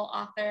Nicole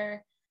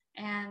Author,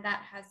 and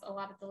that has a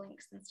lot of the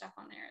links and stuff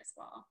on there as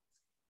well.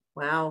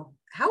 Wow.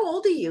 How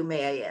old are you,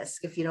 may I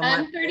ask, if you don't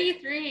mind? I'm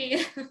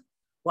 33.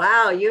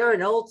 Wow, you're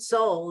an old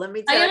soul. Let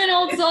me tell you. I am an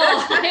old soul.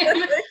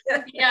 I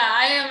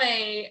am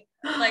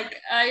Like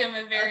I am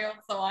a very old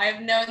soul.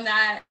 I've known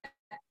that,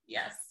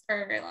 yes,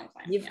 for a very long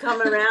time. You've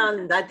come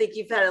around. I think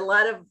you've had a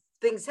lot of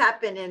things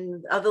happen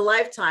in other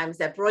lifetimes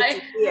that brought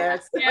you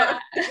here. So, yeah.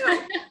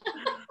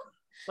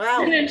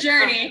 Wow. It's been a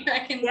journey. I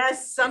can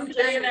some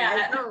say journey.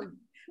 that. I know.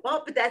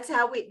 Well, but that's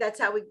how we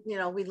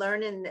we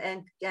learn and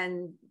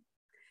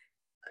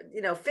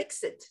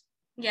fix it.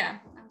 Yeah,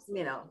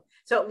 absolutely.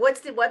 So what's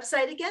the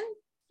website again?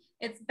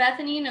 It's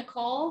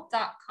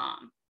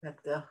BethanyNicole.com.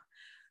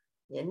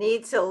 You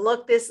need to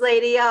look this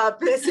lady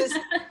up. This is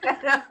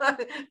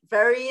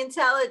very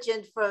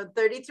intelligent for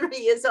 33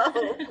 years old.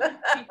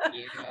 Thank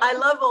you. I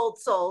love old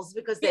souls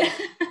because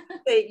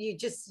you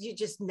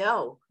just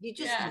know.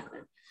 Know.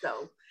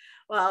 So,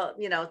 well,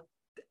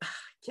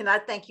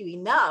 cannot thank you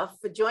enough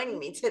for joining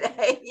me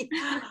today.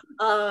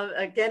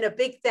 Again, a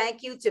big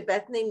thank you to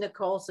Bethany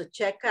Nicole. So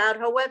check out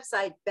her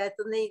website,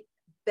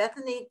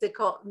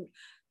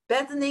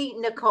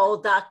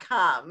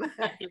 BethanyNicole.com.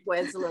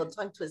 Well, it's a little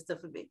tongue twister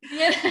for me.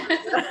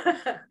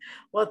 Yeah.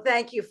 Well,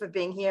 thank you for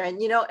being here.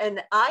 And,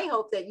 and I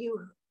hope that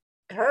you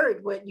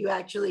heard what you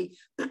actually,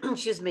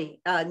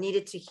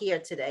 needed to hear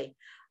today.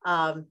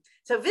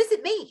 So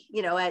visit me,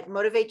 at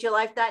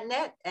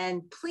motivateyourlife.net,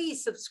 and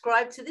please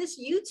subscribe to this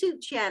YouTube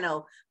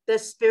channel, The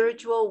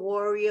Spiritual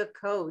Warrior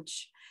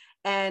Coach.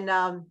 And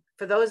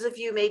for those of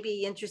you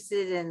maybe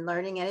interested in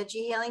learning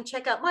energy healing,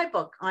 check out my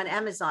book on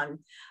Amazon,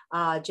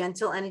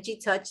 Gentle Energy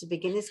Touch, The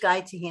Beginner's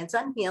Guide to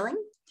Hands-On Healing.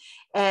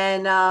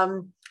 And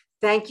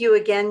thank you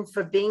again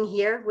for being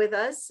here with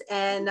us.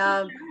 And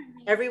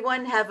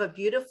everyone have a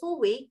beautiful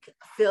week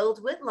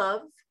filled with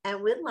love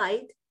and with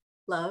light.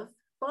 Love,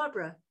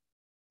 Barbara.